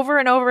repeated over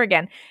and over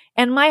again.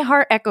 And my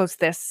heart echoes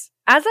this.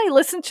 As I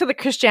listen to the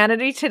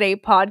Christianity Today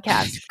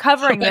podcast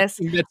covering this,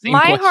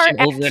 my heart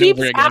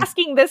keeps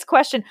asking this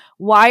question: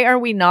 why are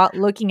we not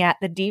looking at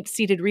the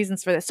deep-seated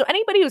reasons for this? So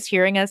anybody who's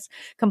hearing us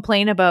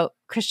complain about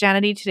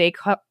Christianity Today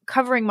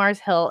covering Mars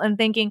Hill and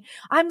thinking,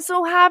 "I'm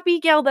so happy,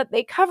 Gail, that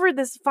they covered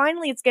this.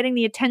 Finally, it's getting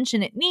the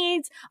attention it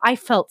needs. I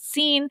felt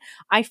seen.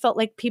 I felt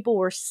like people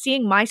were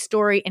seeing my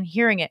story and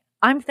hearing it."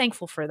 I'm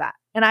thankful for that.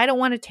 And I don't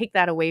want to take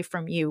that away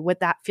from you,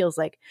 what that feels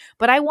like.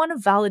 But I want to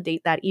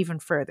validate that even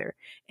further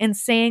in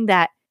saying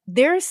that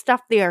there is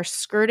stuff they are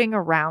skirting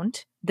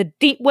around the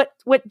deep, what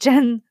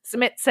Jen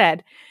Smith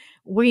said.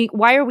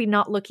 Why are we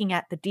not looking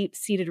at the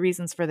deep-seated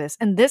reasons for this?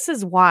 And this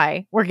is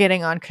why we're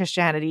getting on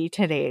Christianity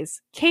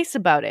Today's case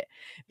about it,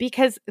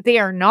 because they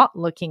are not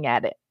looking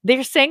at it.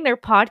 They're saying their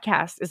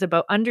podcast is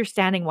about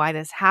understanding why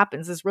this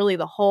happens, is really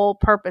the whole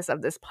purpose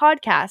of this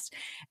podcast.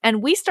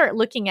 And we start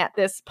looking at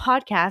this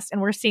podcast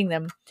and we're seeing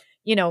them,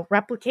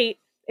 replicate.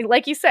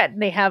 Like you said,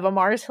 they have a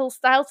Mars Hill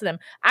style to them.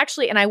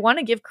 Actually, and I want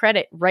to give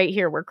credit right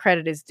here where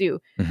credit is due.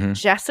 Mm-hmm.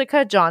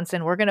 Jessica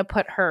Johnson, we're going to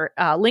put her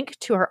link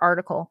to her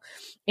article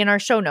in our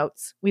show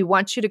notes. We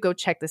want you to go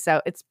check this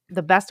out. It's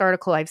the best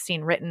article I've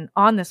seen written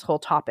on this whole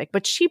topic,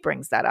 but she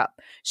brings that up.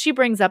 She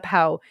brings up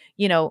how,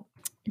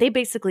 they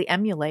basically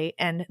emulate,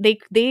 and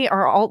they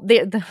are all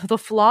the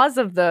flaws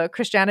of the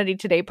Christianity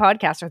Today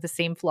podcast are the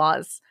same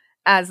flaws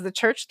as the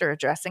church they're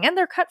addressing, and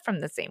they're cut from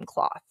the same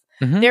cloth.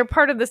 Mm-hmm. They're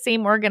part of the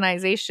same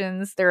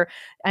organizations.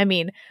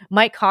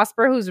 Mike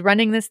Cosper, who's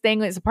running this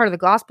thing, is a part of the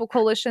Gospel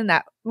Coalition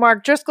that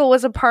Mark Driscoll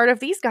was a part of.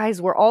 These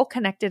guys were all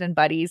connected and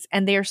buddies,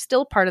 and they are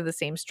still part of the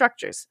same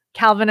structures.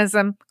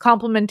 Calvinism,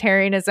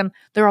 complementarianism,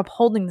 they're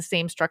upholding the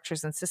same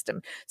structures and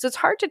system. So it's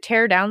hard to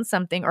tear down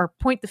something or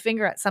point the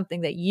finger at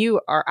something that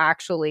you are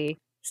actually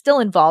still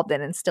involved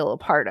in and still a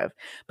part of.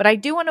 But I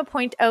do want to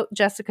point out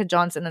Jessica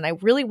Johnson, and I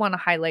really want to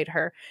highlight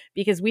her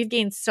because we've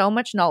gained so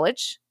much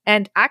knowledge.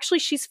 And actually,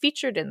 she's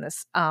featured in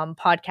this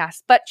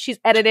podcast, but she's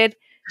edited.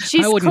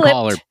 She's I wouldn't clipped.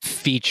 call her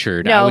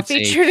featured. No,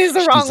 featured is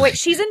the wrong way.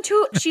 She's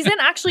in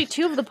actually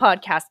 2 of the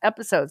podcast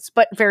episodes,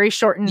 but very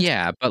shortened.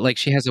 Yeah, but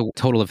she has a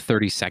total of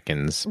 30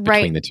 seconds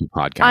between the 2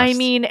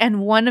 podcasts.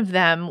 And one of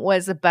them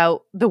was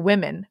about the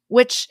women,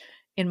 which,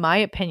 in my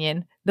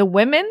opinion, the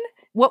women,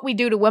 what we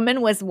do to women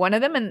was one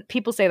of them. And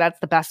people say that's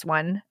the best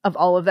one of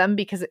all of them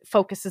because it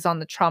focuses on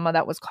the trauma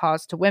that was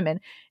caused to women.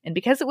 And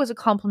because it was a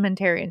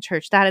complementarian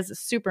church, that is a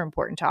super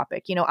important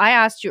topic. I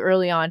asked you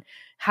early on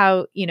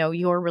how,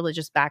 your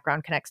religious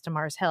background connects to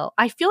Mars Hill.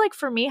 I feel like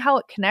for me, how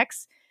it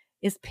connects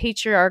is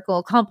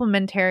patriarchal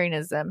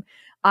complementarianism.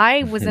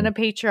 I was in a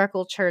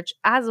patriarchal church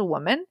as a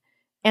woman,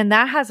 and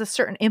that has a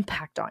certain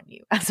impact on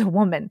you as a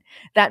woman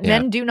that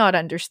men do not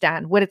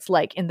understand what it's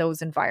like in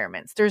those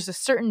environments. There's a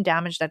certain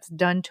damage that's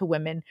done to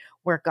women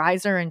where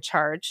guys are in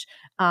charge,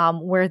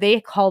 where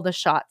they call the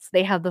shots.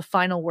 They have the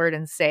final word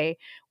and say,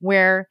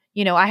 where,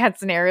 you know, I had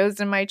scenarios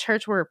in my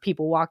church where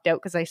people walked out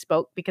because I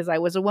spoke because I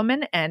was a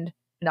woman, and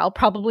I'll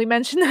probably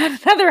mention that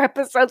in other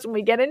episodes when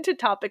we get into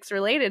topics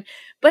related.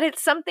 But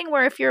it's something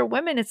where if you're a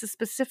woman, it's a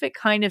specific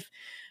kind of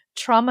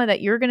trauma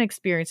that you're going to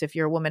experience if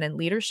you're a woman in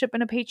leadership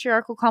in a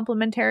patriarchal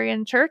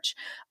complementarian church.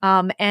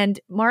 And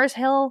Mars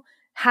Hill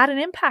had an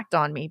impact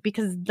on me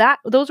because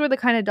those were the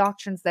kind of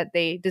doctrines that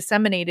they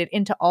disseminated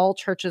into all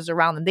churches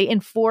around them. They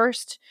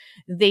enforced,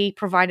 they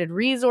provided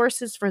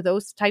resources for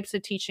those types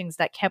of teachings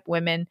that kept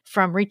women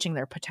from reaching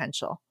their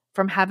potential,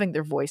 from having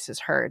their voices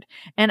heard.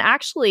 And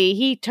actually,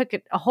 he took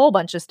it a whole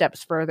bunch of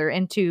steps further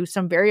into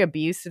some very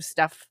abusive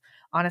stuff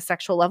on a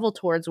sexual level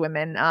towards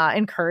women,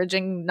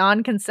 encouraging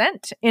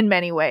non-consent in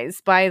many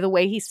ways by the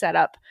way he set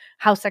up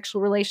how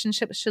sexual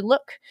relationships should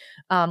look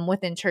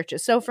within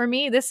churches. So for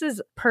me, this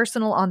is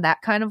personal on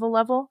that kind of a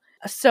level.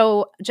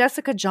 So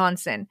Jessica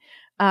Johnson,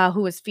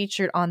 who was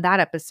featured on that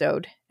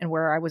episode, and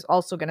where I was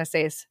also going to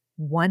say is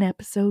one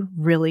episode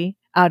really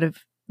out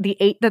of the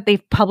 8 that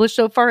they've published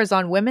so far is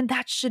on women.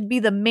 That should be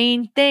the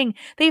main thing.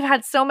 They've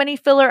had so many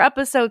filler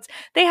episodes.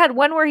 They had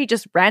one where he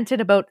just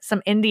ranted about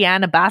some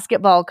Indiana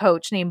basketball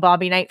coach named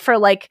Bobby Knight for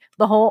like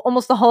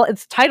almost the whole,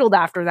 it's titled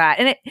after that.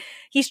 And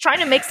he's trying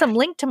to make some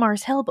link to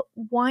Mars Hill, but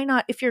why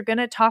not? If you're going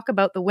to talk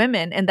about the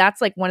women, and that's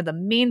like one of the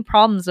main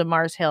problems of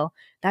Mars Hill,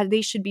 that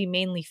they should be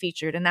mainly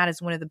featured. And that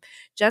is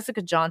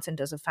Jessica Johnson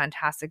does a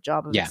fantastic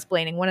job of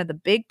explaining one of the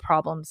big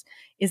problems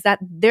is that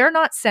they're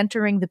not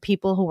centering the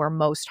people who are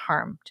most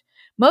harmed.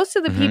 Most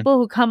of the people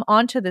who come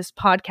onto this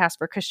podcast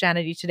for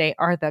Christianity Today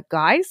are the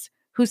guys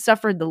who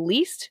suffered the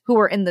least, who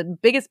are in the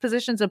biggest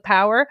positions of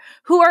power,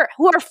 who are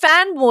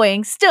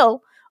fanboying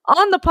still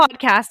on the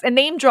podcast and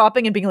name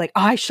dropping and being like,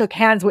 I shook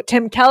hands with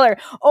Tim Keller.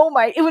 Oh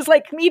my, it was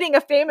like meeting a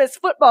famous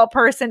football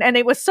person and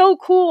it was so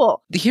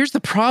cool. Here's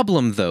the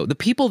problem though. The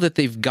people that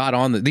they've got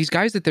on, these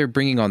guys that they're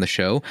bringing on the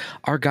show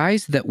are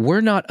guys that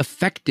were not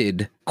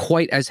affected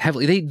quite as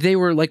heavily. They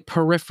were like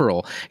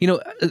peripheral. You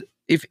know,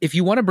 if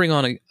you want to bring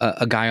on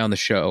a guy on the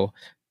show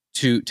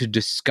to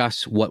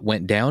discuss what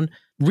went down,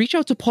 reach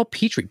out to Paul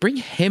Petrie. Bring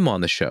him on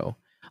the show.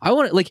 I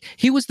want to, like,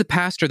 he was the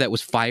pastor that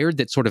was fired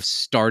that sort of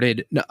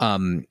started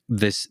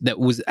this, that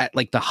was at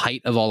like the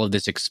height of all of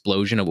this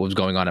explosion of what was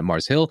going on at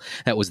Mars Hill.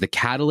 That was the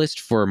catalyst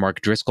for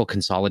Mark Driscoll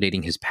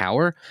consolidating his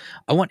power.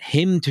 I want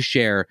him to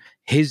share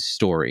his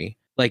story.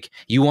 Like,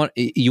 you want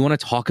to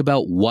talk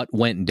about what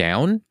went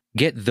down?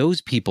 Get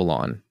those people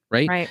on.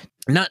 Right?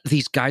 Not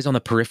these guys on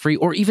the periphery,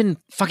 or even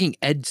fucking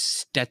Ed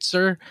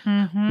Stetzer.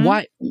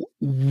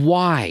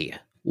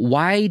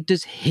 Why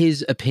does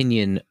his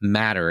opinion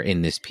matter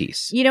in this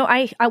piece? You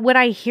know, what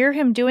I hear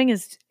him doing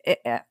is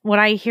what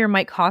I hear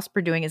Mike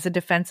Hosper doing is a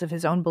defense of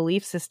his own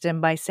belief system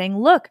by saying,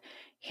 look,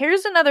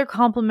 here's another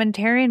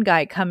complementarian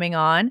guy coming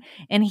on,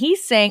 and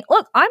he's saying,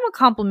 look, I'm a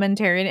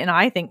complementarian, and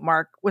I think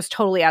Mark was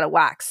totally out of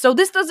whack. So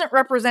this doesn't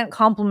represent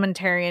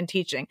complementarian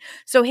teaching.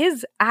 So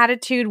his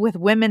attitude with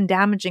women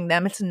damaging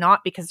them, it's not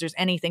because there's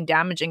anything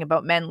damaging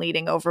about men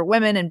leading over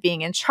women and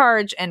being in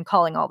charge and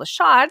calling all the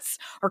shots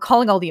or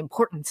calling all the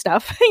important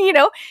stuff, you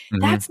know,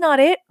 that's not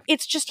it.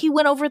 It's just he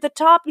went over the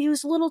top. He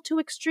was a little too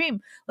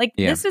extreme. Like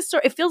this is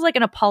it feels like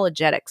an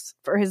apologetics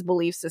for his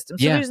belief system.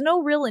 So there's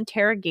no real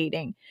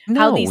interrogating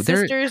how these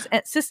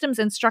systems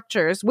and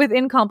structures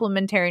within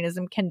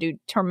complementarianism can do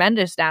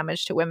tremendous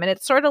damage to women.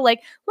 It's sort of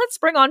like, let's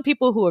bring on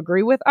people who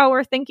agree with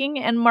our thinking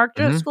and Mark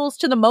Driscoll's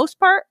to the most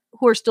part,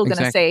 who are still going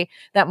to say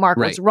that Mark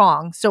was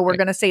wrong. So we're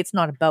going to say it's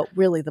not about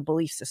really the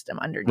belief system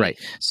underneath. Right.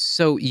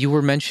 So you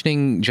were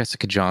mentioning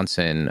Jessica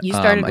Johnson. You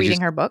started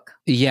reading her book?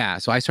 Yeah.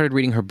 So I started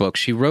reading her book.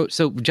 She wrote,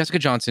 so Jessica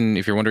Johnson,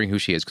 if you're wondering who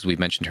she is, because we've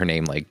mentioned her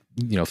name like,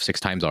 6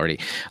 times already.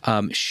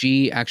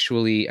 She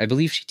actually, I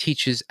believe she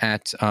teaches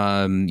at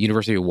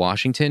University of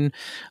Washington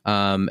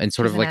and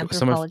sort of like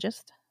some of...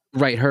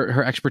 Right.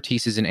 Her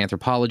expertise is in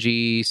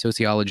anthropology,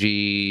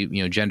 sociology,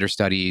 gender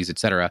studies,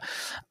 etc.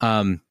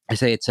 I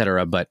say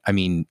etc., but I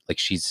mean, like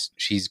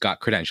she's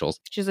got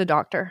credentials. She's a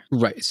doctor.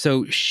 Right.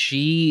 So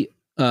she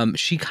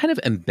kind of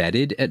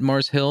embedded at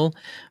Mars Hill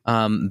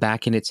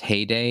back in its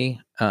heyday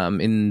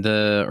in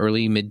the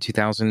early mid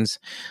 2000s,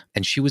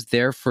 and she was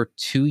there for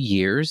 2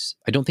 years.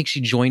 I don't think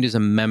she joined as a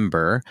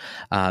member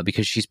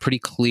because she's pretty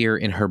clear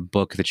in her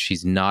book that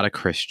she's not a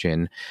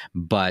Christian,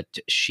 but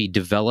she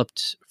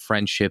developed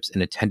friendships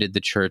and attended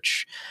the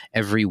church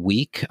every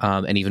week,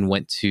 and even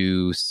went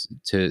to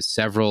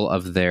several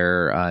of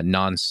their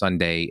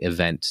non-Sunday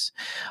events.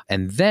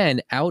 And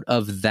then out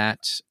of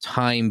that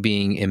time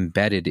being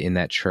embedded in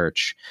that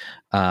church,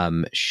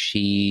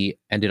 she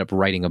ended up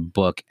writing a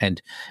book.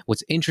 And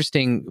what's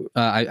interesting,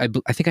 I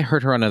think I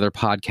heard her on another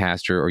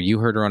podcast, or you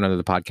heard her on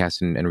another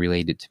podcast and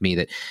relayed it to me,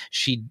 that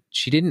she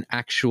didn't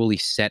actually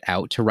set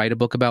out to write a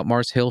book about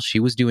Mars Hill. She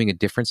was doing a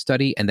different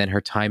study, and then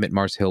her time at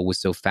Mars Hill was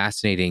so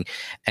fascinating.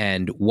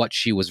 And what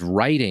she was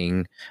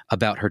writing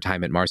about her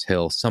time at Mars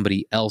Hill,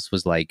 somebody else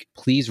was like,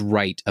 please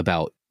write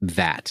about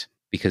that,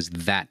 because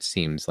that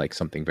seems like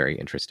something very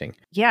interesting.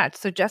 Yeah.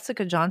 So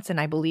Jessica Johnson,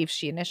 I believe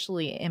she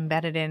initially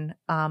embedded in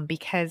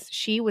because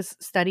she was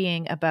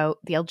studying about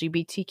the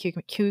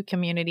LGBTQ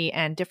community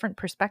and different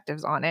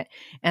perspectives on it.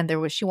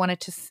 And she wanted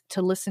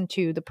to listen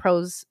to the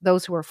pros,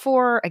 those who were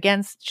for,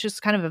 against,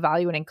 just kind of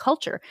evaluating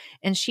culture.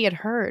 And she had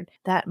heard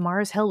that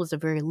Mars Hill was a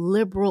very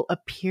liberal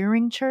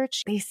appearing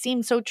church. They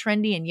seemed so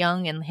trendy and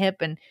young and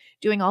hip and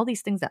doing all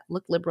these things that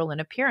look liberal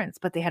in appearance,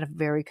 but they had a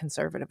very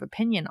conservative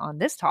opinion on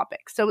this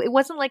topic. So it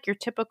wasn't like your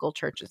typical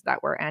churches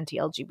that were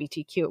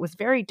anti-LGBTQ. It was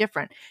very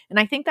different. And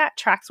I think that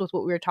tracks with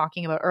what we were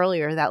talking about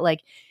earlier, that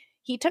like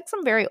he took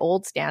some very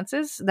old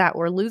stances that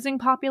were losing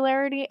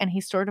popularity, and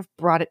he sort of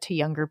brought it to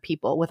younger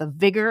people with a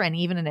vigor and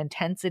even an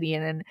intensity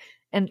and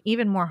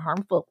even more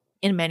harmful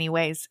in many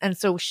ways. And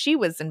so she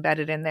was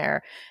embedded in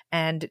there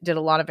and did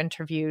a lot of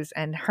interviews.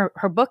 And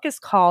her book is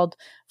called,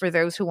 for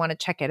those who want to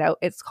check it out,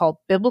 it's called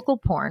Biblical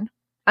Porn.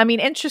 I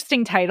mean,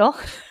 interesting title.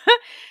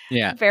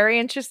 Yeah. Very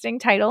interesting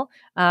title.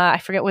 I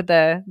forget what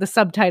the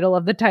subtitle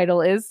of the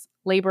title is.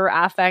 Labor,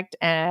 affect,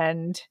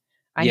 and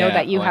I know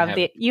that you have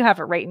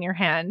it right in your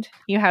hand.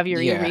 You have your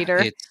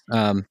e-reader.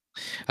 It's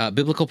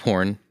Biblical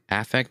Porn,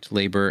 Affect,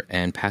 Labor,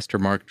 and Pastor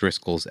Mark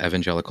Driscoll's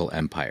Evangelical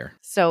Empire.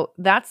 So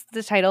that's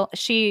the title.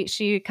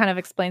 She kind of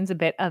explains a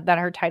bit of that.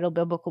 Her title,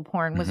 Biblical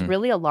Porn, was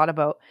really a lot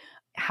about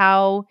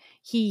how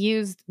he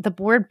used the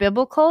word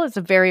biblical. Is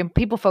a very,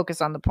 people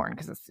focus on the porn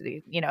because it's,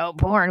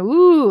 porn,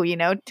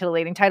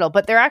 titillating title.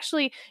 But they're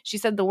actually, she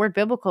said the word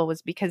biblical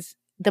was because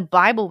the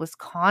Bible was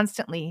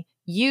constantly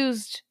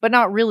used, but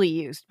not really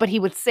used. But he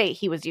would say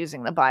he was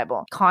using the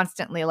Bible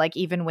constantly, like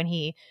even when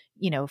he,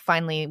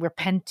 finally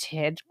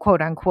repented,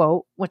 quote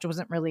unquote, which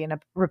wasn't really a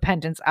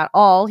repentance at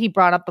all. He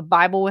brought up the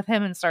Bible with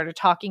him and started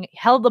talking,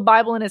 held the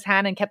Bible in his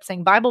hand and kept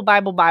saying Bible,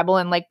 Bible, Bible,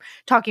 and like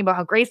talking about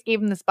how Grace gave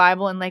him this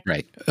Bible and like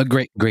right.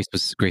 Grace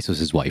was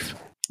his wife.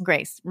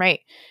 Grace,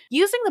 right.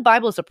 Using the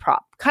Bible as a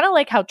prop, kind of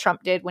like how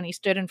Trump did when he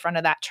stood in front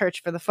of that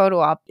church for the photo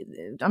op.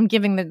 I'm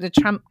giving the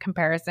Trump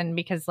comparison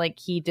because like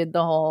he did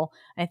the whole,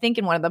 I think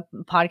in one of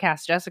the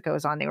podcasts Jessica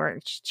was on,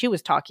 she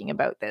was talking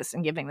about this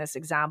and giving this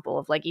example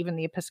of like even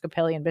the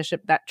Episcopalian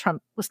bishop that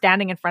Trump was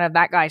standing in front of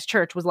that guy's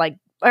church was like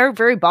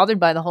very bothered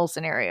by the whole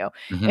scenario.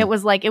 Mm-hmm. It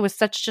was like, it was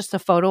such just a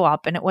photo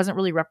op and it wasn't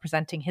really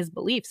representing his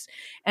beliefs.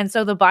 And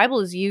so the Bible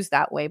is used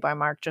that way by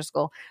Mark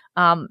Driscoll.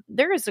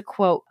 There is a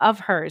quote of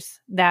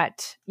hers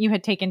that you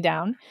had taken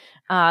down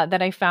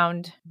that I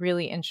found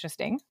really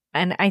interesting.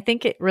 And I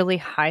think it really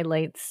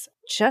highlights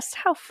just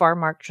how far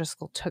Mark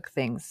Driscoll took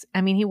things.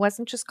 I mean, he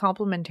wasn't just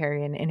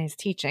complementarian in his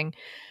teaching,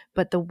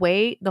 but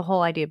the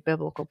whole idea of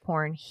biblical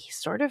porn, he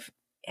sort of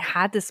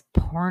had this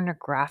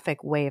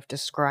pornographic way of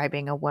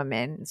describing a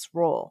woman's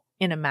role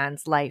in a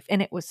man's life. And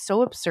it was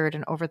so absurd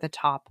and over the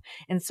top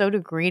and so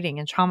degrading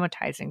and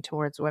traumatizing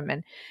towards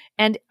women.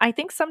 And I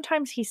think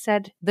sometimes he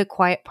said the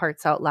quiet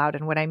parts out loud.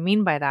 And what I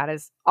mean by that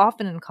is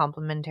often in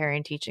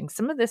complementarian teaching,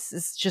 some of this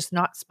is just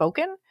not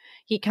spoken.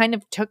 He kind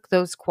of took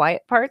those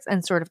quiet parts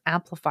and sort of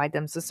amplified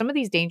them. So some of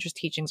these dangerous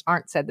teachings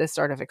aren't said this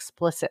sort of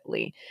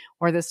explicitly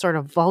or this sort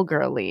of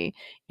vulgarly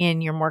in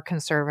your more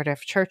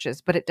conservative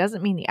churches, but it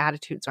doesn't mean the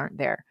attitudes aren't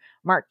there.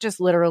 Mark just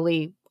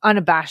literally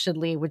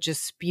unabashedly would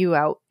just spew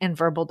out in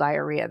verbal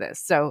diarrhea this.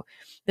 So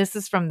this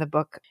is from the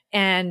book,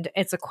 and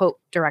it's a quote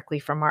directly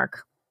from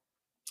Mark.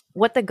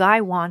 What the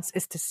guy wants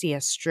is to see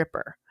a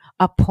stripper,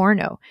 a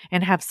porno,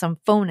 and have some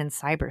phone and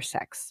cyber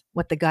sex.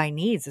 What the guy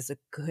needs is a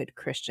good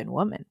Christian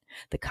woman,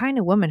 the kind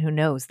of woman who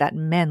knows that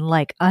men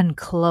like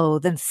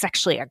unclothed and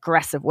sexually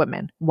aggressive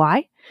women.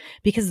 Why?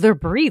 Because they're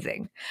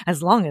breathing.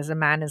 As long as a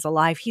man is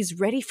alive, he's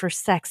ready for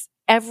sex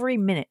every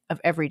minute of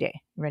every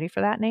day. Ready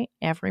for that, Nate?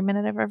 Every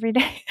minute of every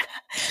day.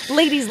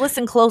 Ladies,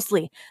 listen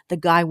closely. The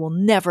guy will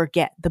never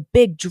get the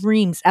big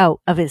dreams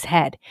out of his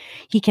head.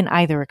 He can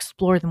either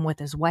explore them with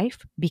his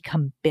wife,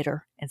 become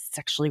bitter and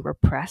sexually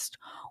repressed,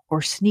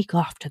 or sneak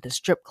off to the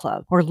strip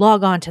club, or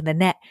log on to the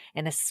net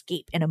and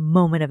escape in a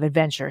moment of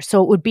adventure.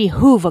 So it would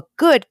behoove a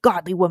good,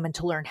 godly woman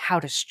to learn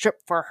how to strip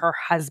for her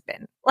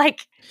husband.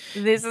 Like,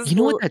 this is... You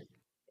know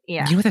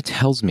what that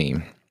tells me?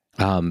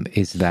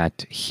 Is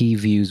that he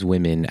views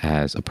women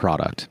as a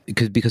product,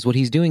 because what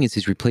he's doing is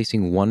he's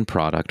replacing one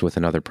product with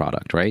another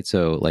product, right?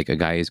 So like a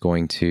guy is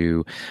going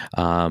to,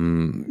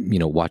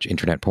 watch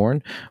internet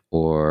porn,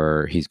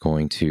 or he's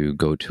going to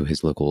go to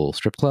his local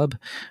strip club.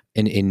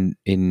 And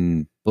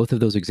in both of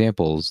those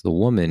examples, the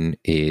woman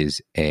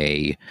is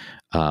a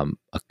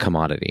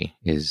commodity,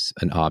 is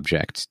an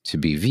object to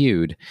be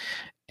viewed.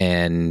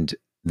 And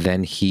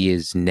then he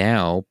is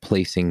now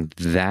placing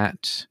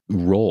that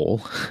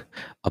role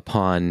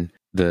upon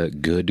the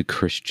good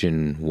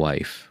Christian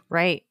wife.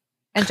 Right.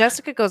 And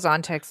Jessica goes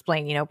on to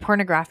explain,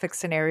 pornographic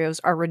scenarios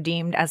are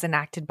redeemed as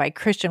enacted by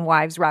Christian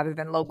wives rather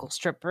than local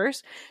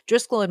strippers.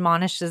 Driscoll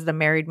admonishes the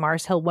married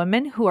Mars Hill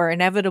women who are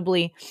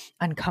inevitably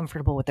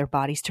uncomfortable with their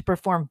bodies to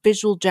perform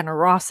visual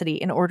generosity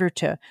in order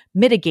to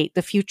mitigate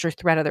the future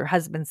threat of their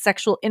husband's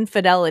sexual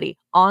infidelity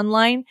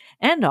online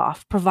and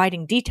off,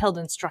 providing detailed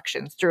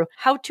instructions through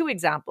how-to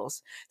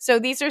examples. So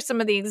these are some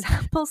of the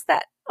examples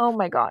that, oh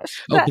my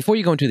gosh. Before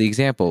you go into the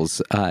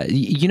examples,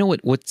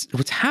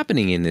 what's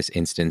happening in this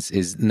instance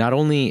is not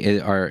only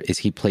is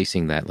he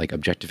placing that like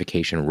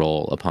objectification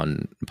role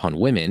upon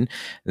women,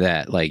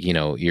 that like,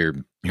 your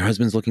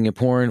husband's looking at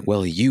porn,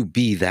 well, you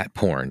be that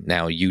porn.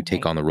 Now you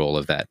take on the role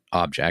of that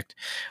object.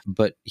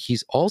 But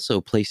he's also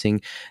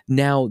placing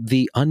now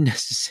the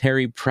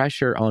unnecessary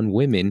pressure on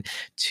women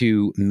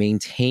to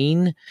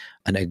maintain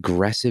an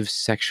aggressive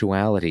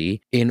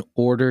sexuality in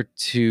order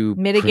to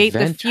mitigate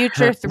the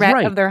future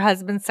threat of their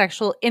husband's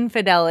sexual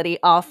infidelity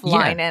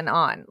offline and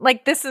on.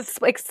 Like this is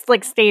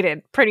like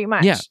stated pretty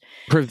much. Yeah.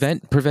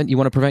 Prevent. You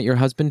want to prevent your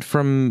husband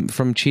from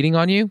cheating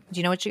on you? Do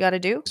you know what you got to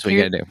do? That's what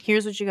you got to do.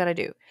 Here's what you got to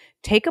do.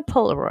 Take a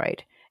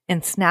Polaroid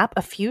and snap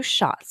a few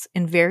shots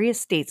in various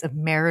states of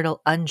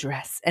marital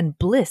undress and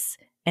bliss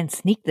and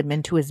sneak them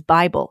into his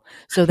Bible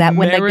so that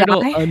when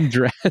marital the guy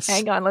undress.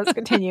 Hang on, let's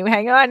continue.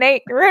 Hang on,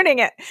 Nate, you're ruining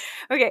it.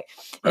 Okay.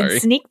 Sorry.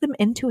 And sneak them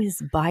into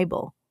his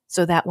Bible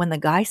so that when the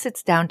guy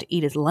sits down to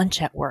eat his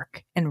lunch at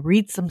work and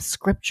read some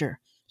scripture,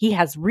 he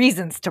has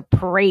reasons to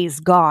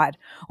praise God.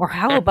 Or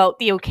how about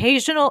the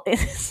occasional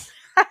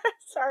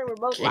Sorry, we're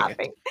both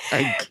laughing.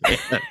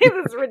 This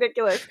is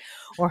ridiculous.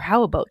 Or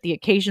how about the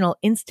occasional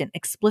instant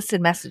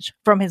explicit message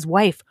from his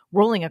wife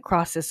rolling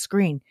across his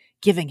screen,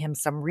 giving him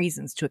some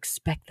reasons to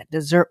expect that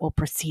dessert will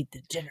precede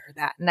the dinner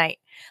that night.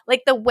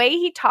 Like the way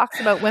he talks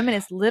about women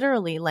is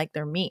literally like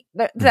their meat,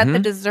 that the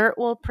dessert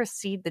will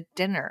precede the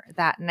dinner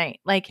that night.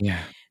 Like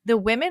the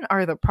women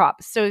are the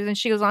props. So then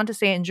she goes on to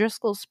say in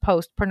Driscoll's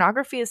post,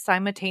 pornography is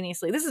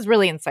simultaneously, this is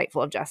really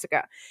insightful of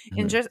Jessica.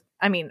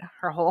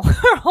 Her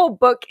whole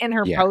book and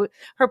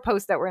her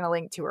post that we're going to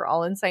link to are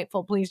all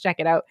insightful. Please check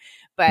it out.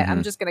 But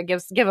I'm just going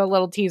to give a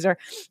little teaser.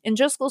 In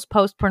Driscoll's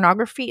post,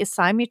 pornography is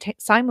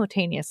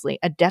simultaneously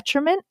a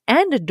detriment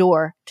and a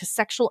door to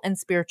sexual and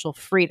spiritual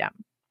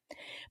freedom.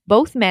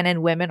 Both men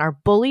and women are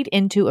bullied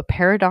into a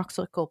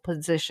paradoxical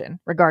position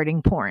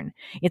regarding porn.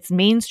 Its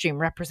mainstream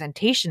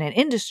representation and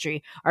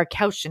industry are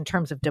couched in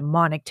terms of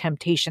demonic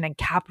temptation and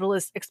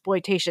capitalist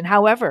exploitation.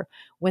 However,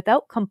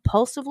 without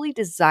compulsively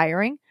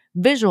desiring,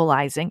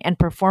 visualizing, and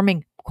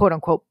performing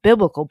quote-unquote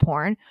biblical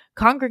porn,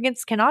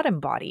 congregants cannot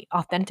embody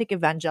authentic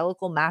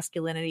evangelical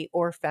masculinity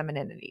or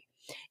femininity.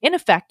 In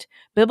effect,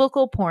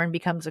 biblical porn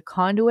becomes a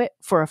conduit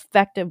for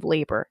effective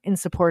labor in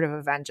support of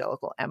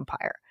evangelical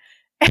empire.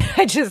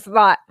 I just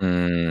thought,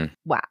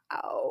 wow.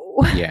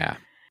 Yeah.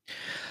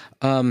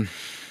 I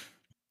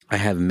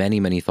have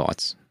many, many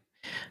thoughts,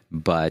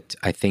 but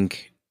I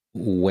think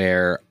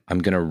where I'm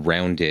going to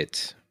round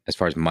it as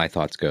far as my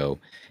thoughts go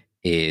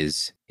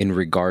is in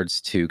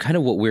regards to kind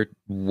of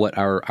what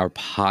our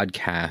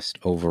podcast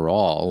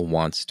overall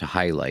wants to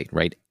highlight,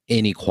 right?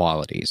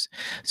 Inequalities.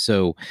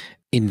 So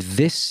in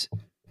this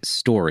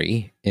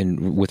story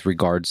with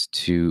regards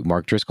to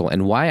Mark Driscoll,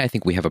 and why I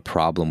think we have a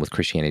problem with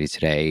Christianity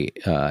Today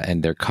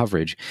and their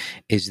coverage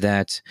is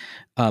that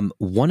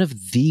one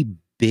of the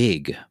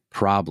big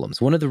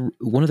problems, one of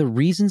the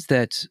reasons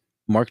that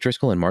Mark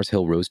Driscoll and Mars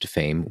Hill rose to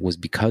fame was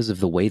because of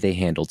the way they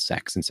handled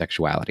sex and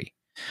sexuality.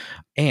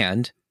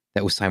 And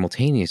that was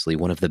simultaneously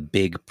one of the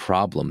big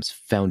problems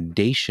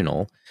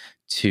foundational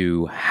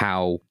to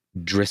how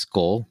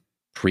Driscoll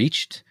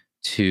preached,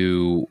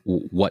 to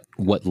what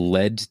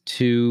led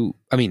to,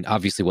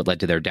 obviously what led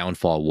to their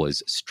downfall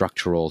was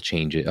structural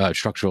changes,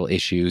 structural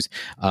issues,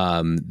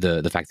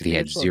 the fact that he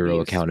had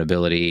zero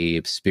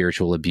accountability,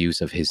 spiritual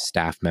abuse of his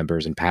staff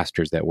members and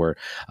pastors that were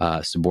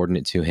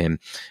subordinate to him.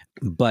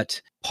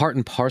 But part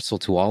and parcel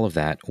to all of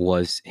that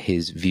was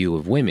his view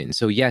of women.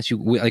 So yes,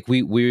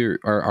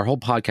 our whole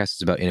podcast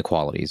is about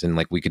inequalities, and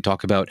like we could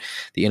talk about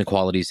the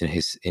inequalities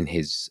in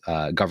his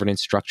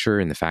governance structure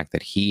and the fact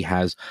that he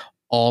has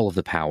all of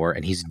the power,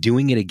 and he's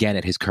doing it again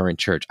at his current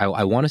church.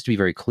 I want us to be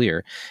very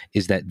clear,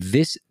 is that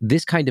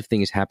this kind of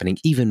thing is happening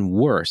even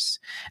worse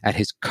at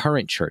his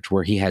current church,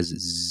 where he has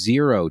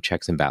zero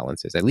checks and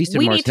balances. At least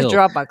in Mars Hill. We need to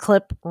drop a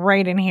clip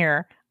right in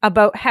here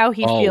about how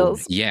he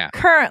feels. Yeah.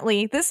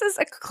 Currently, this is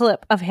a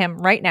clip of him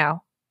right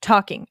now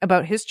talking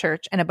about his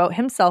church and about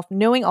himself,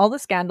 knowing all the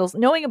scandals,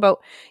 knowing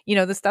about,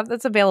 the stuff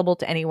that's available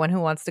to anyone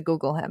who wants to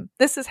Google him.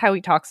 This is how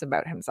he talks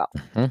about himself.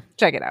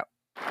 Check it out.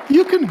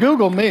 You can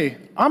Google me.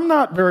 I'm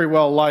not very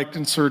well liked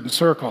in certain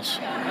circles.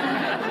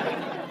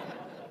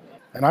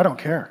 And I don't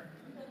care.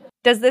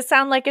 Does this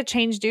sound like a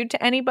changed dude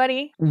to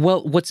anybody?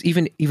 Well, what's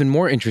even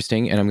more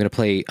interesting, and I'm going to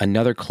play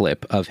another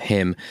clip of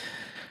him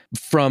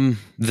from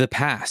the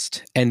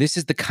past. And this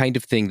is the kind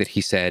of thing that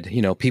he said,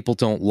 people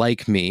don't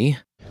like me.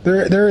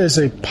 There is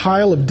a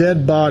pile of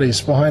dead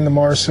bodies behind the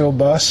Mars Hill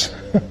bus.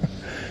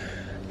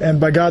 And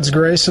by God's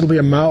grace, it'll be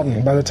a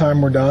mountain by the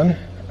time we're done.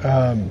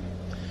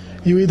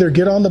 You either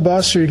get on the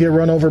bus or you get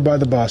run over by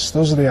the bus.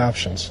 Those are the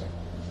options.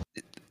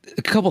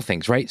 A couple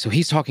things, right? So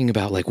he's talking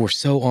about we're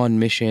so on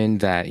mission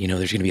that,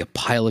 there's going to be a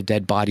pile of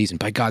dead bodies and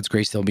by God's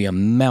grace, there'll be a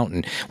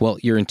mountain. Well,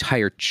 your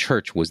entire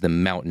church was the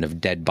mountain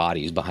of dead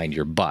bodies behind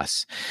your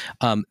bus.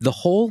 A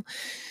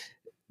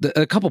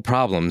couple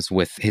problems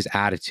with his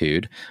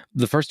attitude,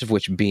 the first of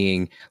which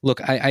being,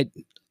 look, I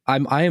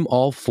am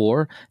all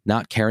for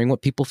not caring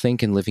what people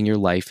think and living your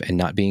life and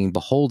not being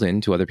beholden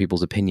to other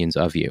people's opinions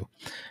of you.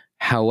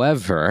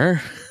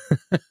 However,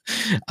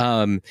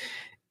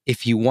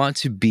 if you want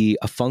to be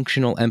a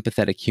functional,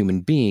 empathetic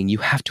human being, you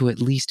have to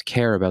at least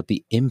care about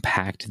the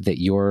impact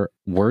that your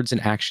words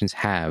and actions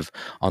have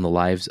on the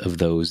lives of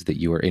those that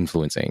you are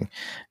influencing.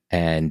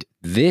 And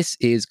this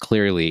is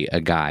clearly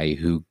a guy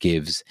who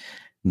gives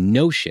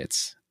no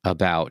shits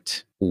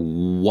about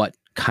what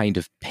kind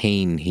of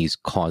pain he's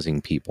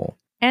causing people.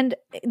 And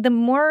the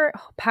more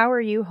power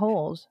you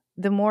hold,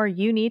 the more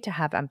you need to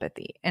have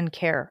empathy and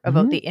care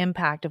about the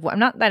impact of what.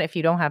 Not that if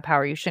you don't have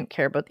power, you shouldn't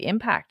care about the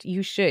impact.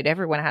 You should.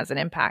 Everyone has an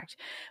impact.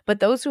 But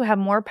those who have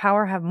more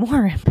power have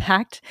more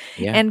impact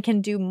and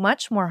can do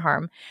much more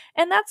harm.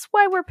 And that's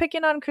why we're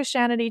picking on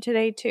Christianity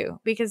Today, too,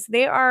 because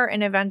they are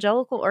an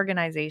evangelical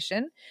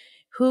organization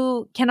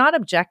who cannot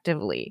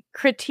objectively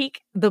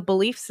critique the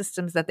belief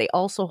systems that they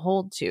also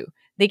hold to.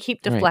 They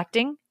keep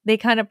deflecting. Right. They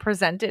kind of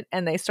present it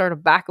and they sort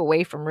of back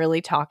away from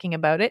really talking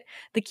about it.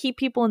 The key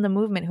people in the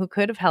movement who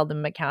could have held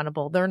them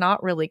accountable, they're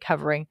not really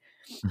covering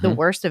the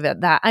worst of it.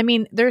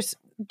 There's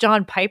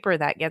John Piper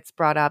that gets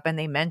brought up, and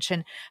they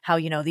mention how,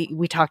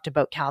 we talked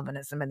about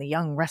Calvinism and the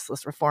Young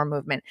Restless Reform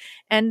movement.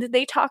 And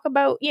they talk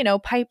about,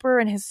 Piper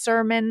and his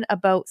sermon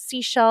about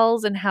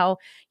seashells and how,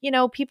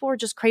 people were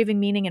just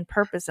craving meaning and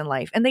purpose in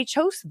life. And they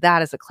chose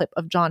that as a clip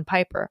of John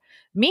Piper.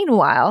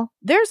 Meanwhile,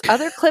 there's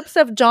other clips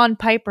of John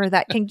Piper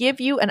that can give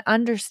you an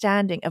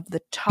understanding of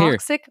the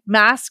toxic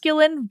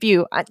masculine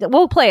view.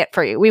 We'll play it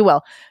for you. We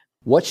will.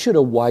 What should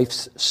a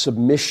wife's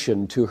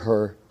submission to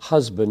her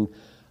husband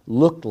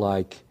look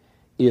like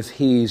if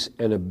he's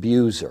an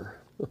abuser?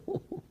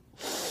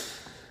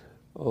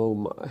 Oh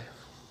my.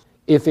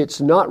 If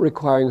it's not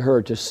requiring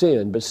her to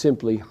sin, but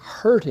simply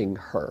hurting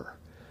her,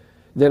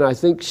 then I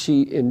think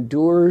she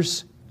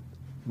endures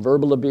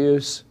verbal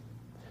abuse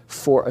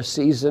for a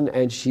season,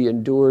 and she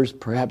endures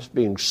perhaps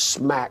being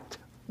smacked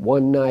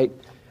one night,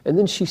 and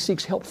then she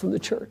seeks help from the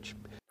church.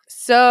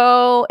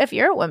 So if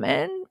you're a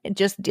woman,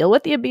 just deal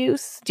with the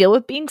abuse, deal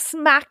with being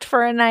smacked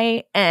for a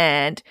night,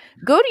 and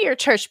go to your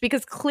church,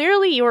 because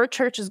clearly your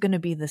church is going to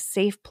be the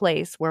safe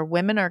place where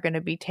women are going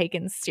to be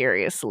taken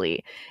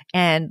seriously,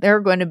 and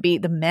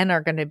the men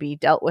are going to be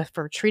dealt with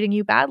for treating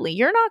you badly.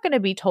 You're not going to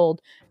be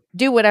told,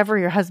 do whatever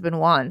your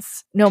husband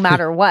wants, no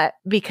matter what,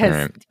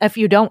 because if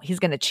you don't, he's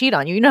going to cheat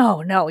on you.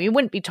 No, you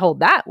wouldn't be told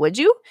that, would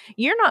you?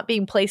 You're not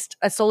being placed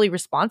solely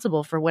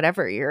responsible for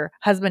whatever your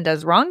husband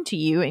does wrong to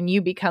you, and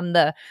you become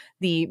the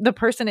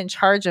person in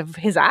charge of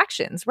his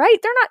actions, right?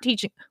 They're not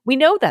teaching. We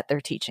know that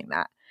they're teaching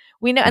that.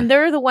 We know, and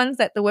they're the ones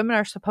that the women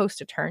are supposed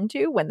to turn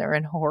to when they're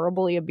in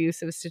horribly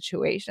abusive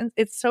situations.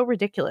 It's so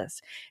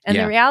ridiculous. And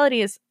the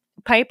reality is,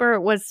 Piper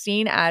was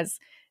seen as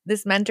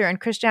this mentor, and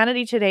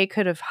Christianity Today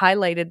could have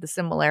highlighted the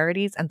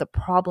similarities and the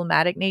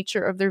problematic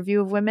nature of their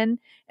view of women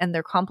and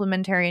their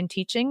complementarian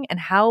teaching and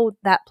how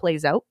that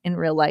plays out in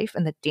real life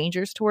and the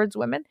dangers towards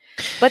women.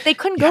 But they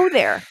couldn't go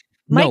there.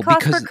 Mike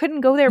Cosper couldn't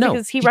go there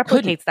because he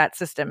replicates that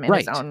system in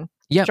his own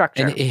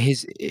structure. And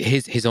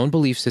his own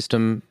belief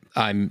system,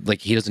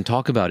 he doesn't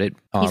talk about it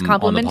he's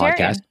on the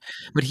podcast,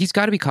 but he's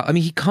got to be,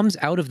 he comes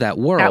out of that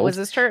world. That was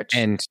his church.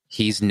 And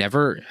he's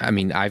never,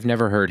 I've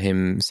never heard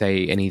him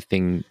say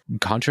anything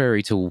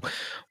contrary to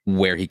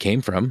where he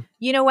came from.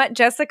 You know what?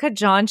 Jessica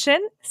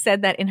Johnson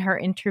said that in her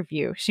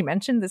interview. She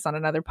mentioned this on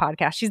another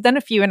podcast. She's done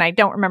a few and I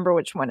don't remember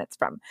which one it's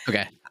from.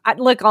 Okay.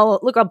 Look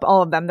up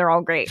all of them. They're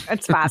all great.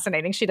 It's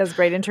fascinating. She does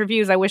great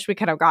interviews. I wish we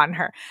could have gotten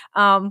her.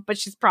 But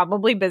she's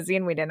probably busy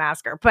and we didn't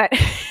ask her. But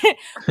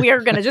we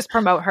are going to just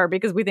promote her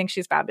because we think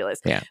she's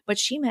fabulous. Yeah. But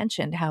she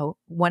mentioned how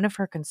one of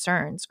her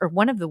concerns, or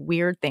one of the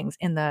weird things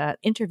in the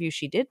interview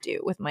she did do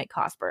with Mike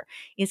Cosper,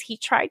 is he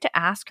tried to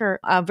ask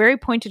her a very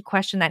pointed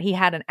question that he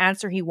had an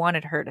answer he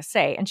wanted her to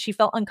say. And she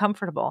felt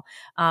uncomfortable.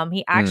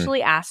 He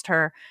actually asked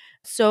her,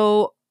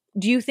 so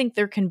do you think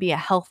there can be a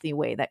healthy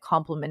way that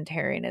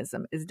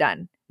complementarianism is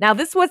done? Now,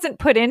 this wasn't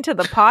put into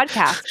the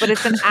podcast, but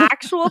it's an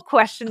actual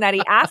question that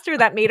he asked her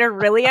that made her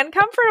really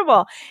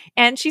uncomfortable.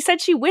 And she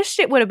said she wished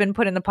it would have been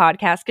put in the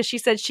podcast because she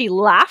said she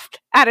laughed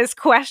at his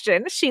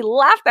question. She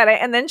laughed at it.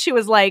 And then she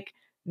was like,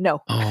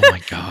 no. Oh, my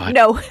God.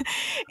 No. But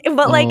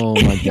oh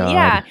my God.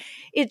 Yeah,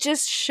 it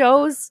just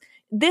shows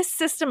this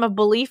system of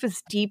belief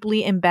is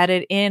deeply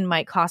embedded in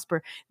Mike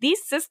Cosper.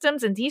 These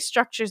systems and these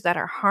structures that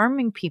are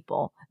harming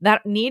people,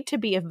 that need to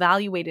be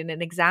evaluated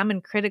and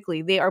examined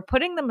critically, they are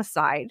putting them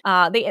aside.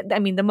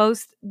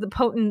 The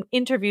potent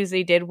interviews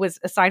they did was,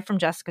 aside from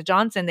Jessica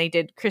Johnson, they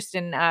did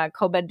Kristen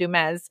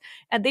Kobed-Dumez,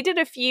 and they did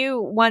a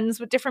few ones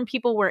with different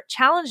people where it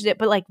challenged it,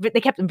 but like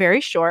they kept them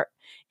very short.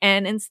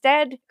 And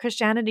instead,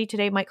 Christianity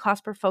Today, Mike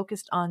Cosper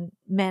focused on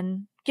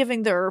men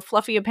giving their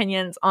fluffy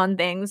opinions on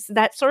things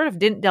that sort of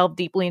didn't delve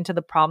deeply into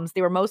the problems.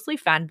 They were mostly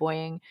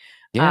fanboying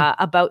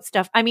about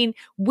stuff. I mean,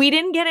 we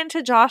didn't get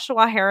into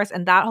Joshua Harris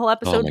and that whole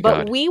episode,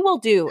 but we will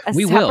do a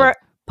separate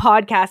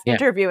podcast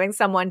interviewing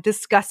someone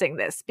discussing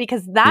this,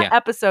 because that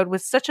episode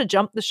was such a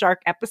jump the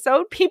shark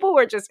episode. People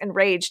were just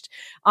enraged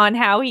on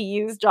how he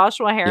used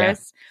Joshua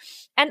Harris.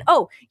 And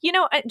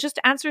just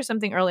to answer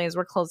something early as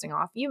we're closing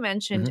off, you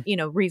mentioned,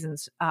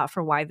 reasons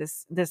for why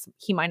this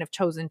he might have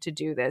chosen to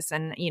do this.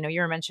 And,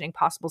 you were mentioning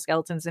possible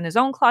skeletons in his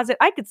own closet.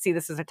 I could see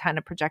this as a kind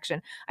of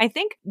projection. I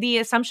think the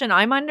assumption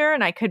I'm under,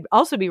 and I could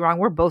also be wrong,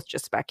 we're both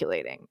just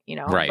speculating,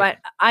 Right. But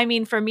I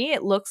mean, for me,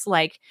 it looks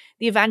like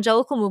the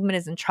evangelical movement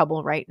is in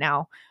trouble right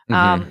now.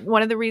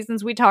 One of the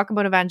reasons we talk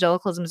about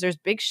evangelicalism is there's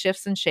big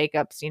shifts and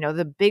shakeups,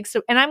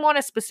 and I want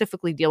to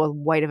specifically deal with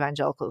white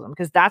evangelicalism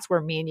because that's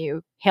where me and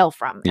you hail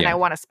from. And I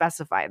want to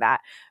specify that.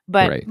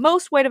 But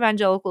most white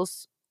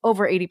evangelicals,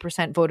 over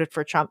 80% voted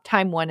for Trump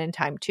time one and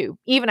time two,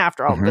 even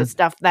after all the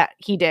stuff that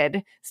he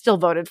did, still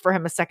voted for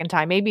him a second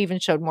time, maybe even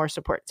showed more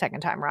support second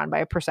time around by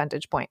a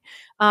percentage point.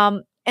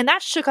 And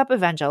that shook up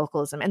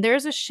evangelicalism. And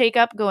there's a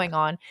shakeup going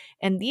on.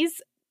 And these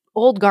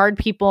old guard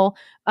people,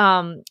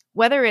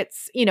 whether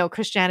it's,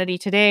 Christianity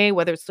Today,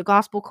 whether it's the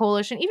Gospel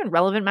Coalition, even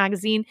Relevant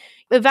Magazine,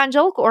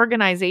 evangelical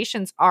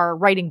organizations are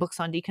writing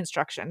books on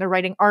deconstruction. They're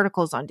writing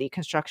articles on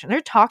deconstruction.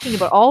 They're talking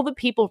about all the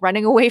people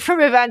running away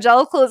from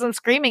evangelicalism,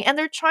 screaming, and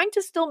they're trying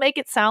to still make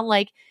it sound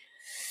like,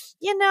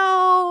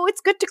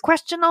 it's good to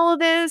question all of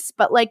this,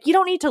 but like, you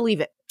don't need to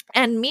leave it.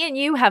 And me and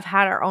you have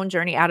had our own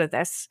journey out of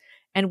this,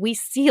 and we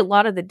see a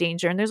lot of the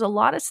danger, and there's a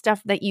lot of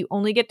stuff that you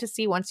only get to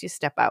see once you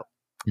step out.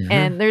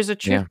 And there's a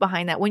truth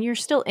behind that. When you're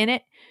still in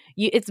it,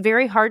 it's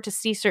very hard to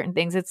see certain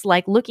things. It's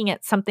like looking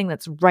at something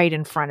that's right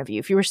in front of you.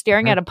 If you were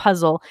staring at a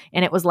puzzle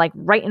and it was like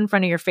right in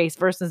front of your face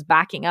versus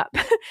backing up,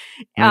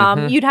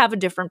 you'd have a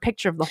different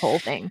picture of the whole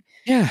thing.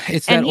 Yeah,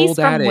 it's that old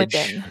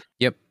adage.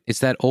 Yep, it's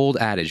that old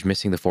adage,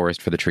 missing the forest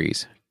for the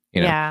trees.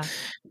 Yeah.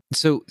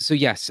 So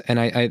yes, and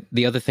I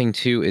the other thing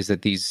too is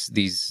that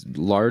these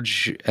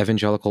large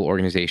evangelical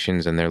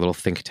organizations and their little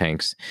think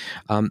tanks,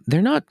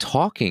 they're not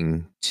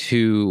talking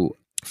to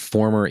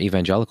former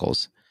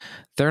evangelicals.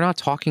 They're not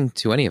talking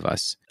to any of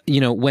us.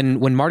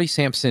 When Marty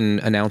Sampson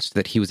announced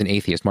that he was an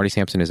atheist, Marty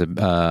Sampson is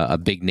a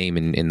big name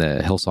in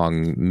the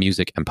Hillsong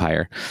music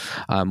empire.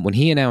 When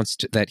he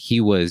announced that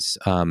he was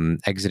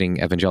exiting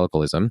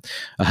evangelicalism,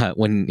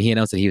 when he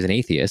announced that he was an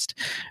atheist,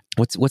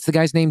 what's the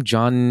guy's name?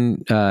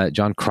 John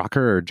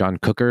Crocker or John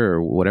Cooker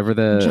or whatever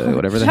the hell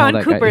that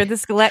John Cooper, the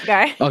Skillet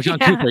guy. Oh, John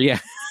Cooper, yeah.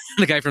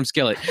 The guy from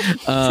Skillet.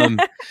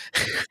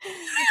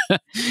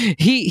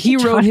 He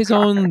wrote his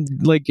own,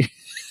 like,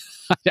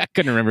 I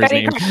couldn't remember his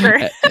name.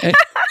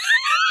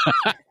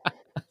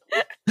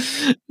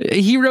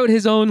 He wrote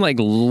his own like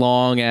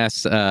long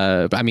ass.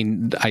 I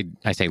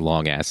say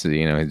long ass.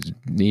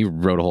 He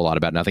wrote a whole lot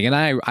about nothing, and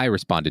I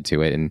responded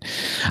to it and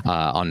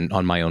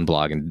on my own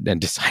blog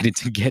and decided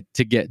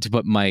to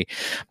put my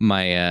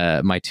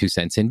 2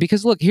 cents in,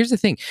 because look, here's the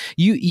thing.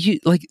 You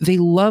like, they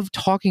love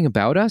talking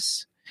about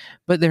us,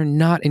 but they're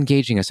not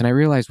engaging us. And I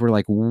realize we're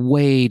like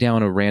way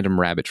down a random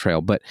rabbit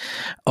trail. But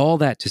all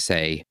that to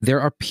say, there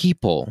are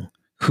people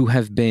who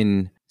have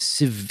been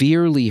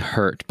severely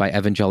hurt by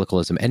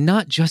evangelicalism, and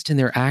not just in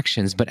their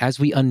actions, but as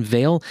we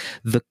unveil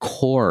the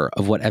core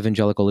of what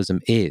evangelicalism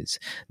is,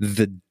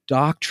 the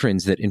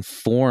doctrines that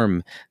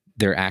inform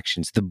their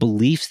actions, the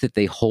beliefs that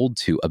they hold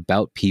to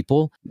about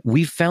people,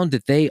 we've found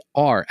that they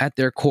are at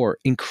their core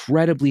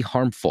incredibly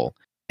harmful.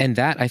 And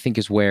that, I think,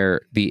 is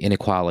where the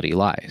inequality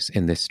lies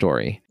in this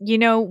story.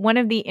 One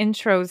of the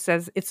intros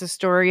says it's a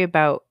story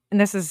about,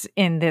 and this is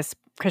in this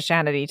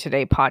Christianity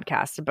Today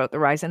podcast about the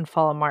rise and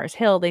fall of Mars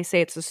Hill. They say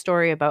it's a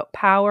story about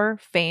power,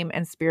 fame,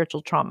 and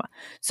spiritual trauma.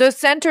 So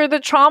center the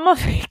trauma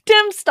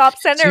victims, stop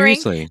centering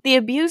the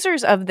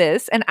abusers of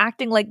this and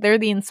acting like they're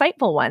the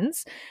insightful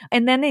ones.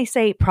 And then they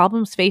say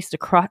problems faced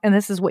across, and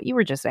this is what you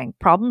were just saying,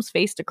 problems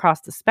faced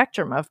across the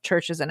spectrum of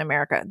churches in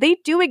America. They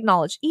do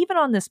acknowledge, even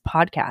on this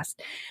podcast.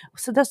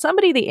 So there's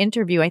somebody they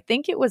interview, I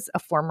think it was a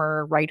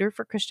former writer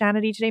for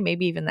Christianity Today,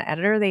 maybe even the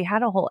editor. They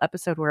had a whole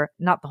episode where,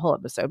 not the whole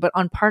episode, but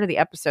on part of the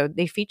episode,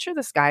 they feature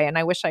this guy, and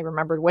I wish I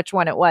remembered which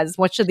one it was,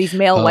 which of these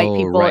male white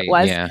people it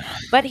was. Yeah.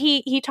 But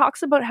he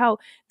talks about how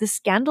the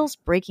scandals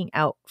breaking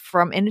out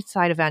from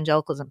inside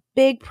evangelicalism,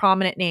 big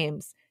prominent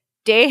names,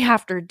 day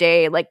after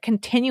day, like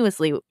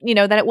continuously,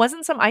 that it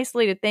wasn't some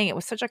isolated thing. It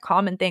was such a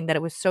common thing that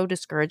it was so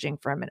discouraging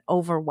for him and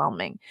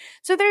overwhelming.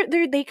 So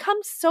they come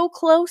so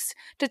close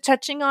to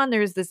touching on,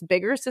 there's this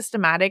bigger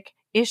systematic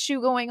issue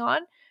going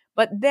on,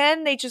 But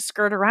then they just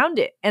skirt around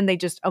it and they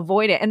just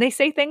avoid it. And they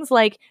say things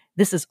like,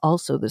 this is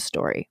also the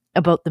story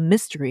about the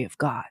mystery of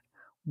God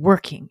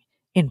working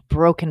in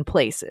broken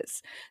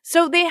places.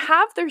 So they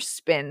have their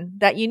spin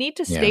that you need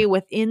to stay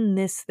within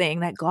this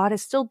thing, that God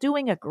is still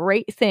doing a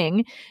great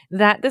thing,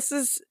 that this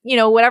is,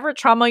 whatever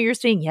trauma you're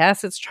seeing.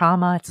 Yes, it's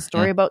trauma. It's a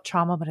story about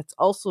trauma, but it's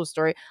also a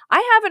story.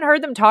 I haven't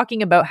heard them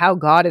talking about how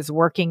God is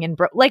working in,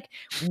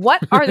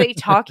 what are they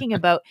talking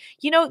about?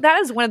 That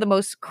is one of the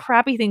most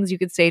crappy things you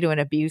could say to an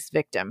abuse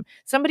victim.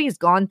 Somebody has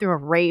gone through a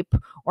rape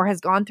or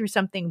has gone through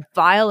something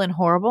vile and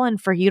horrible,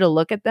 and for you to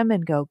look at them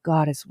and go,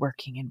 God is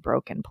working in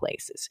broken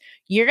places.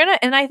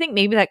 And I think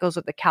maybe that goes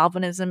with the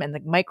Calvinism and the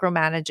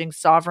micromanaging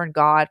sovereign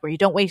God, where you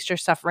don't waste your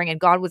suffering, and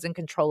God was in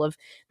control of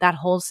that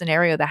whole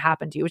scenario that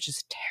happened to you, which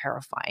is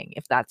terrifying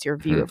if that's your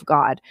view of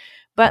God.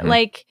 But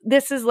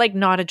this is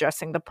not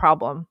addressing the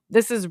problem.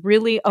 This is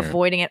really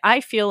avoiding it.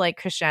 I feel like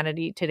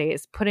Christianity today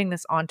is putting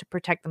this on to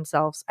protect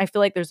themselves. I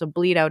feel like there's a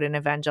bleed out in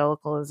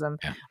evangelicalism.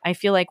 Yeah. I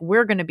feel like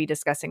we're going to be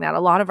discussing that. A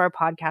lot of our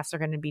podcasts are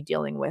going to be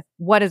dealing with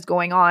what is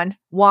going on,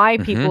 why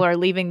people are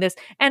leaving this.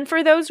 And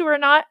for those who are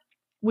not,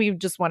 we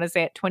just want to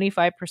say it,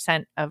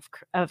 25% of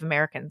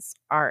Americans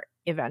are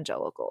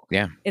evangelical.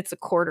 Yeah. It's a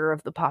quarter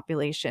of the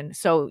population.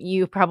 So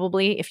you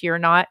probably, if you're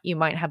not, you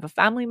might have a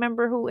family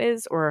member who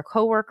is, or a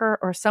coworker,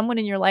 or someone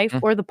in your life,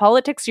 or the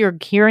politics you're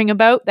hearing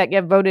about that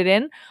get voted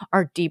in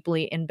are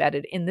deeply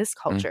embedded in this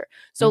culture.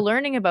 So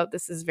learning about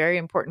this is very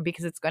important,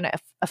 because it's going to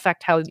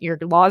affect how your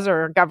laws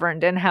are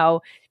governed and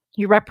how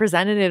your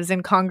representatives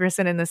in Congress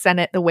and in the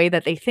Senate, the way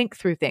that they think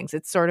through things.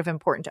 It's sort of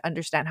important to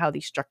understand how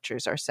these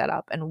structures are set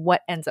up and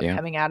what ends up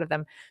coming out of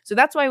them. So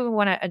that's why we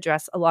want to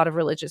address a lot of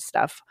religious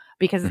stuff,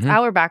 because it's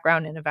our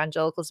background in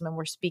evangelicalism, and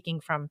we're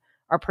speaking from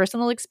our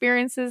personal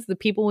experiences, the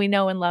people we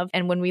know and love.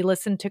 And when we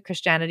listen to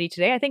Christianity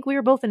Today, I think we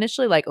were both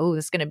initially like, oh,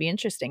 this is going to be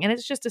interesting. And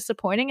it's just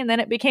disappointing. And then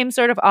it became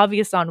sort of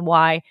obvious on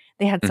why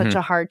they had such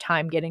a hard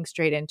time getting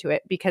straight into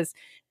it, because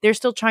they're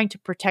still trying to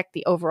protect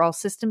the overall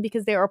system,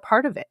 because they are a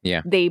part of it.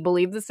 Yeah. They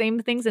believe the same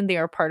things and they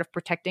are part of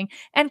protecting.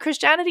 And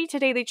Christianity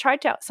Today, they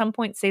tried to at some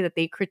point say that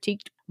they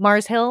critiqued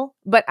Mars Hill,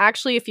 but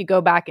actually, if you go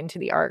back into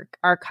the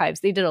archives,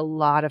 they did a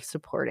lot of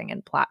supporting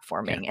and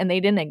platforming, and they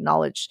didn't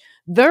acknowledge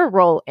their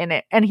role in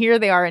it. And here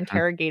they are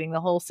interrogating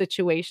the whole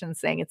situation,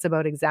 saying it's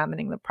about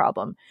examining the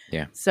problem.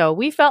 Yeah. So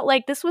we felt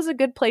like this was a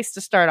good place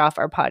to start off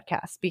our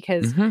podcast,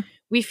 because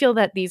we feel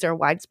that these are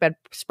widespread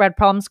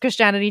problems.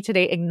 Christianity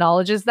Today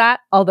acknowledges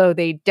that, although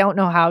they don't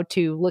know how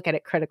to look at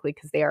it critically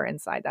because they are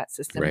inside that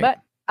system. Right. But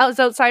as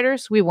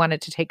outsiders, we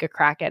wanted to take a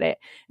crack at it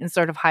and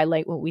sort of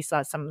highlight what we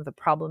saw, some of the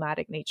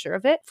problematic nature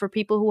of it, for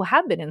people who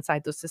have been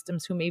inside those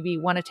systems, who maybe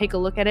want to take a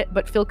look at it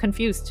but feel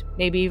confused,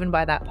 maybe even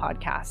by that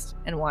podcast,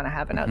 and want to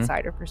have an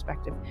outsider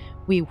perspective.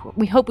 We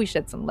hope we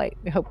shed some light.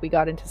 We hope we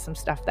got into some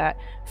stuff that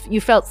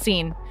you felt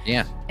seen.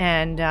 Yeah.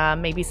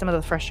 And maybe some of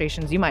the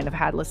frustrations you might have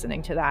had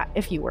listening to that,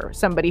 if you were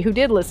somebody who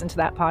did listen to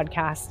that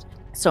podcast.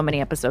 So many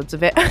episodes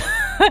of it.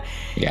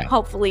 Yeah.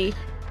 Hopefully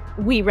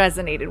we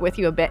resonated with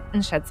you a bit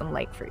and shed some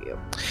light for you.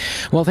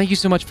 Well, thank you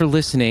so much for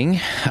listening.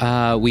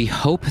 We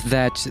hope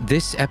that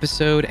this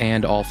episode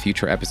and all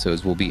future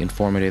episodes will be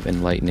informative,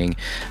 enlightening,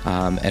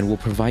 and will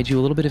provide you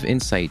a little bit of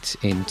insight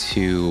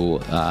into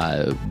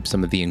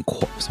some of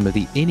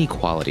the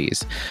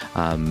inequalities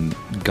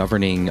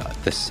governing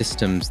the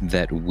systems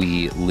that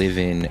we live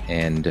in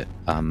and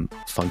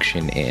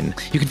function in.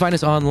 You can find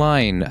us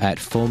online at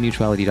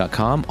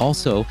fullmutuality.com.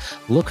 Also,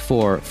 look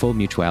for Full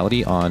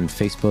Mutuality on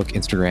Facebook,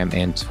 Instagram,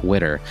 and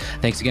Twitter.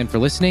 Thanks again for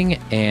listening,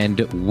 and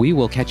we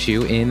will catch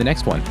you in the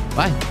next one.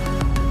 Bye.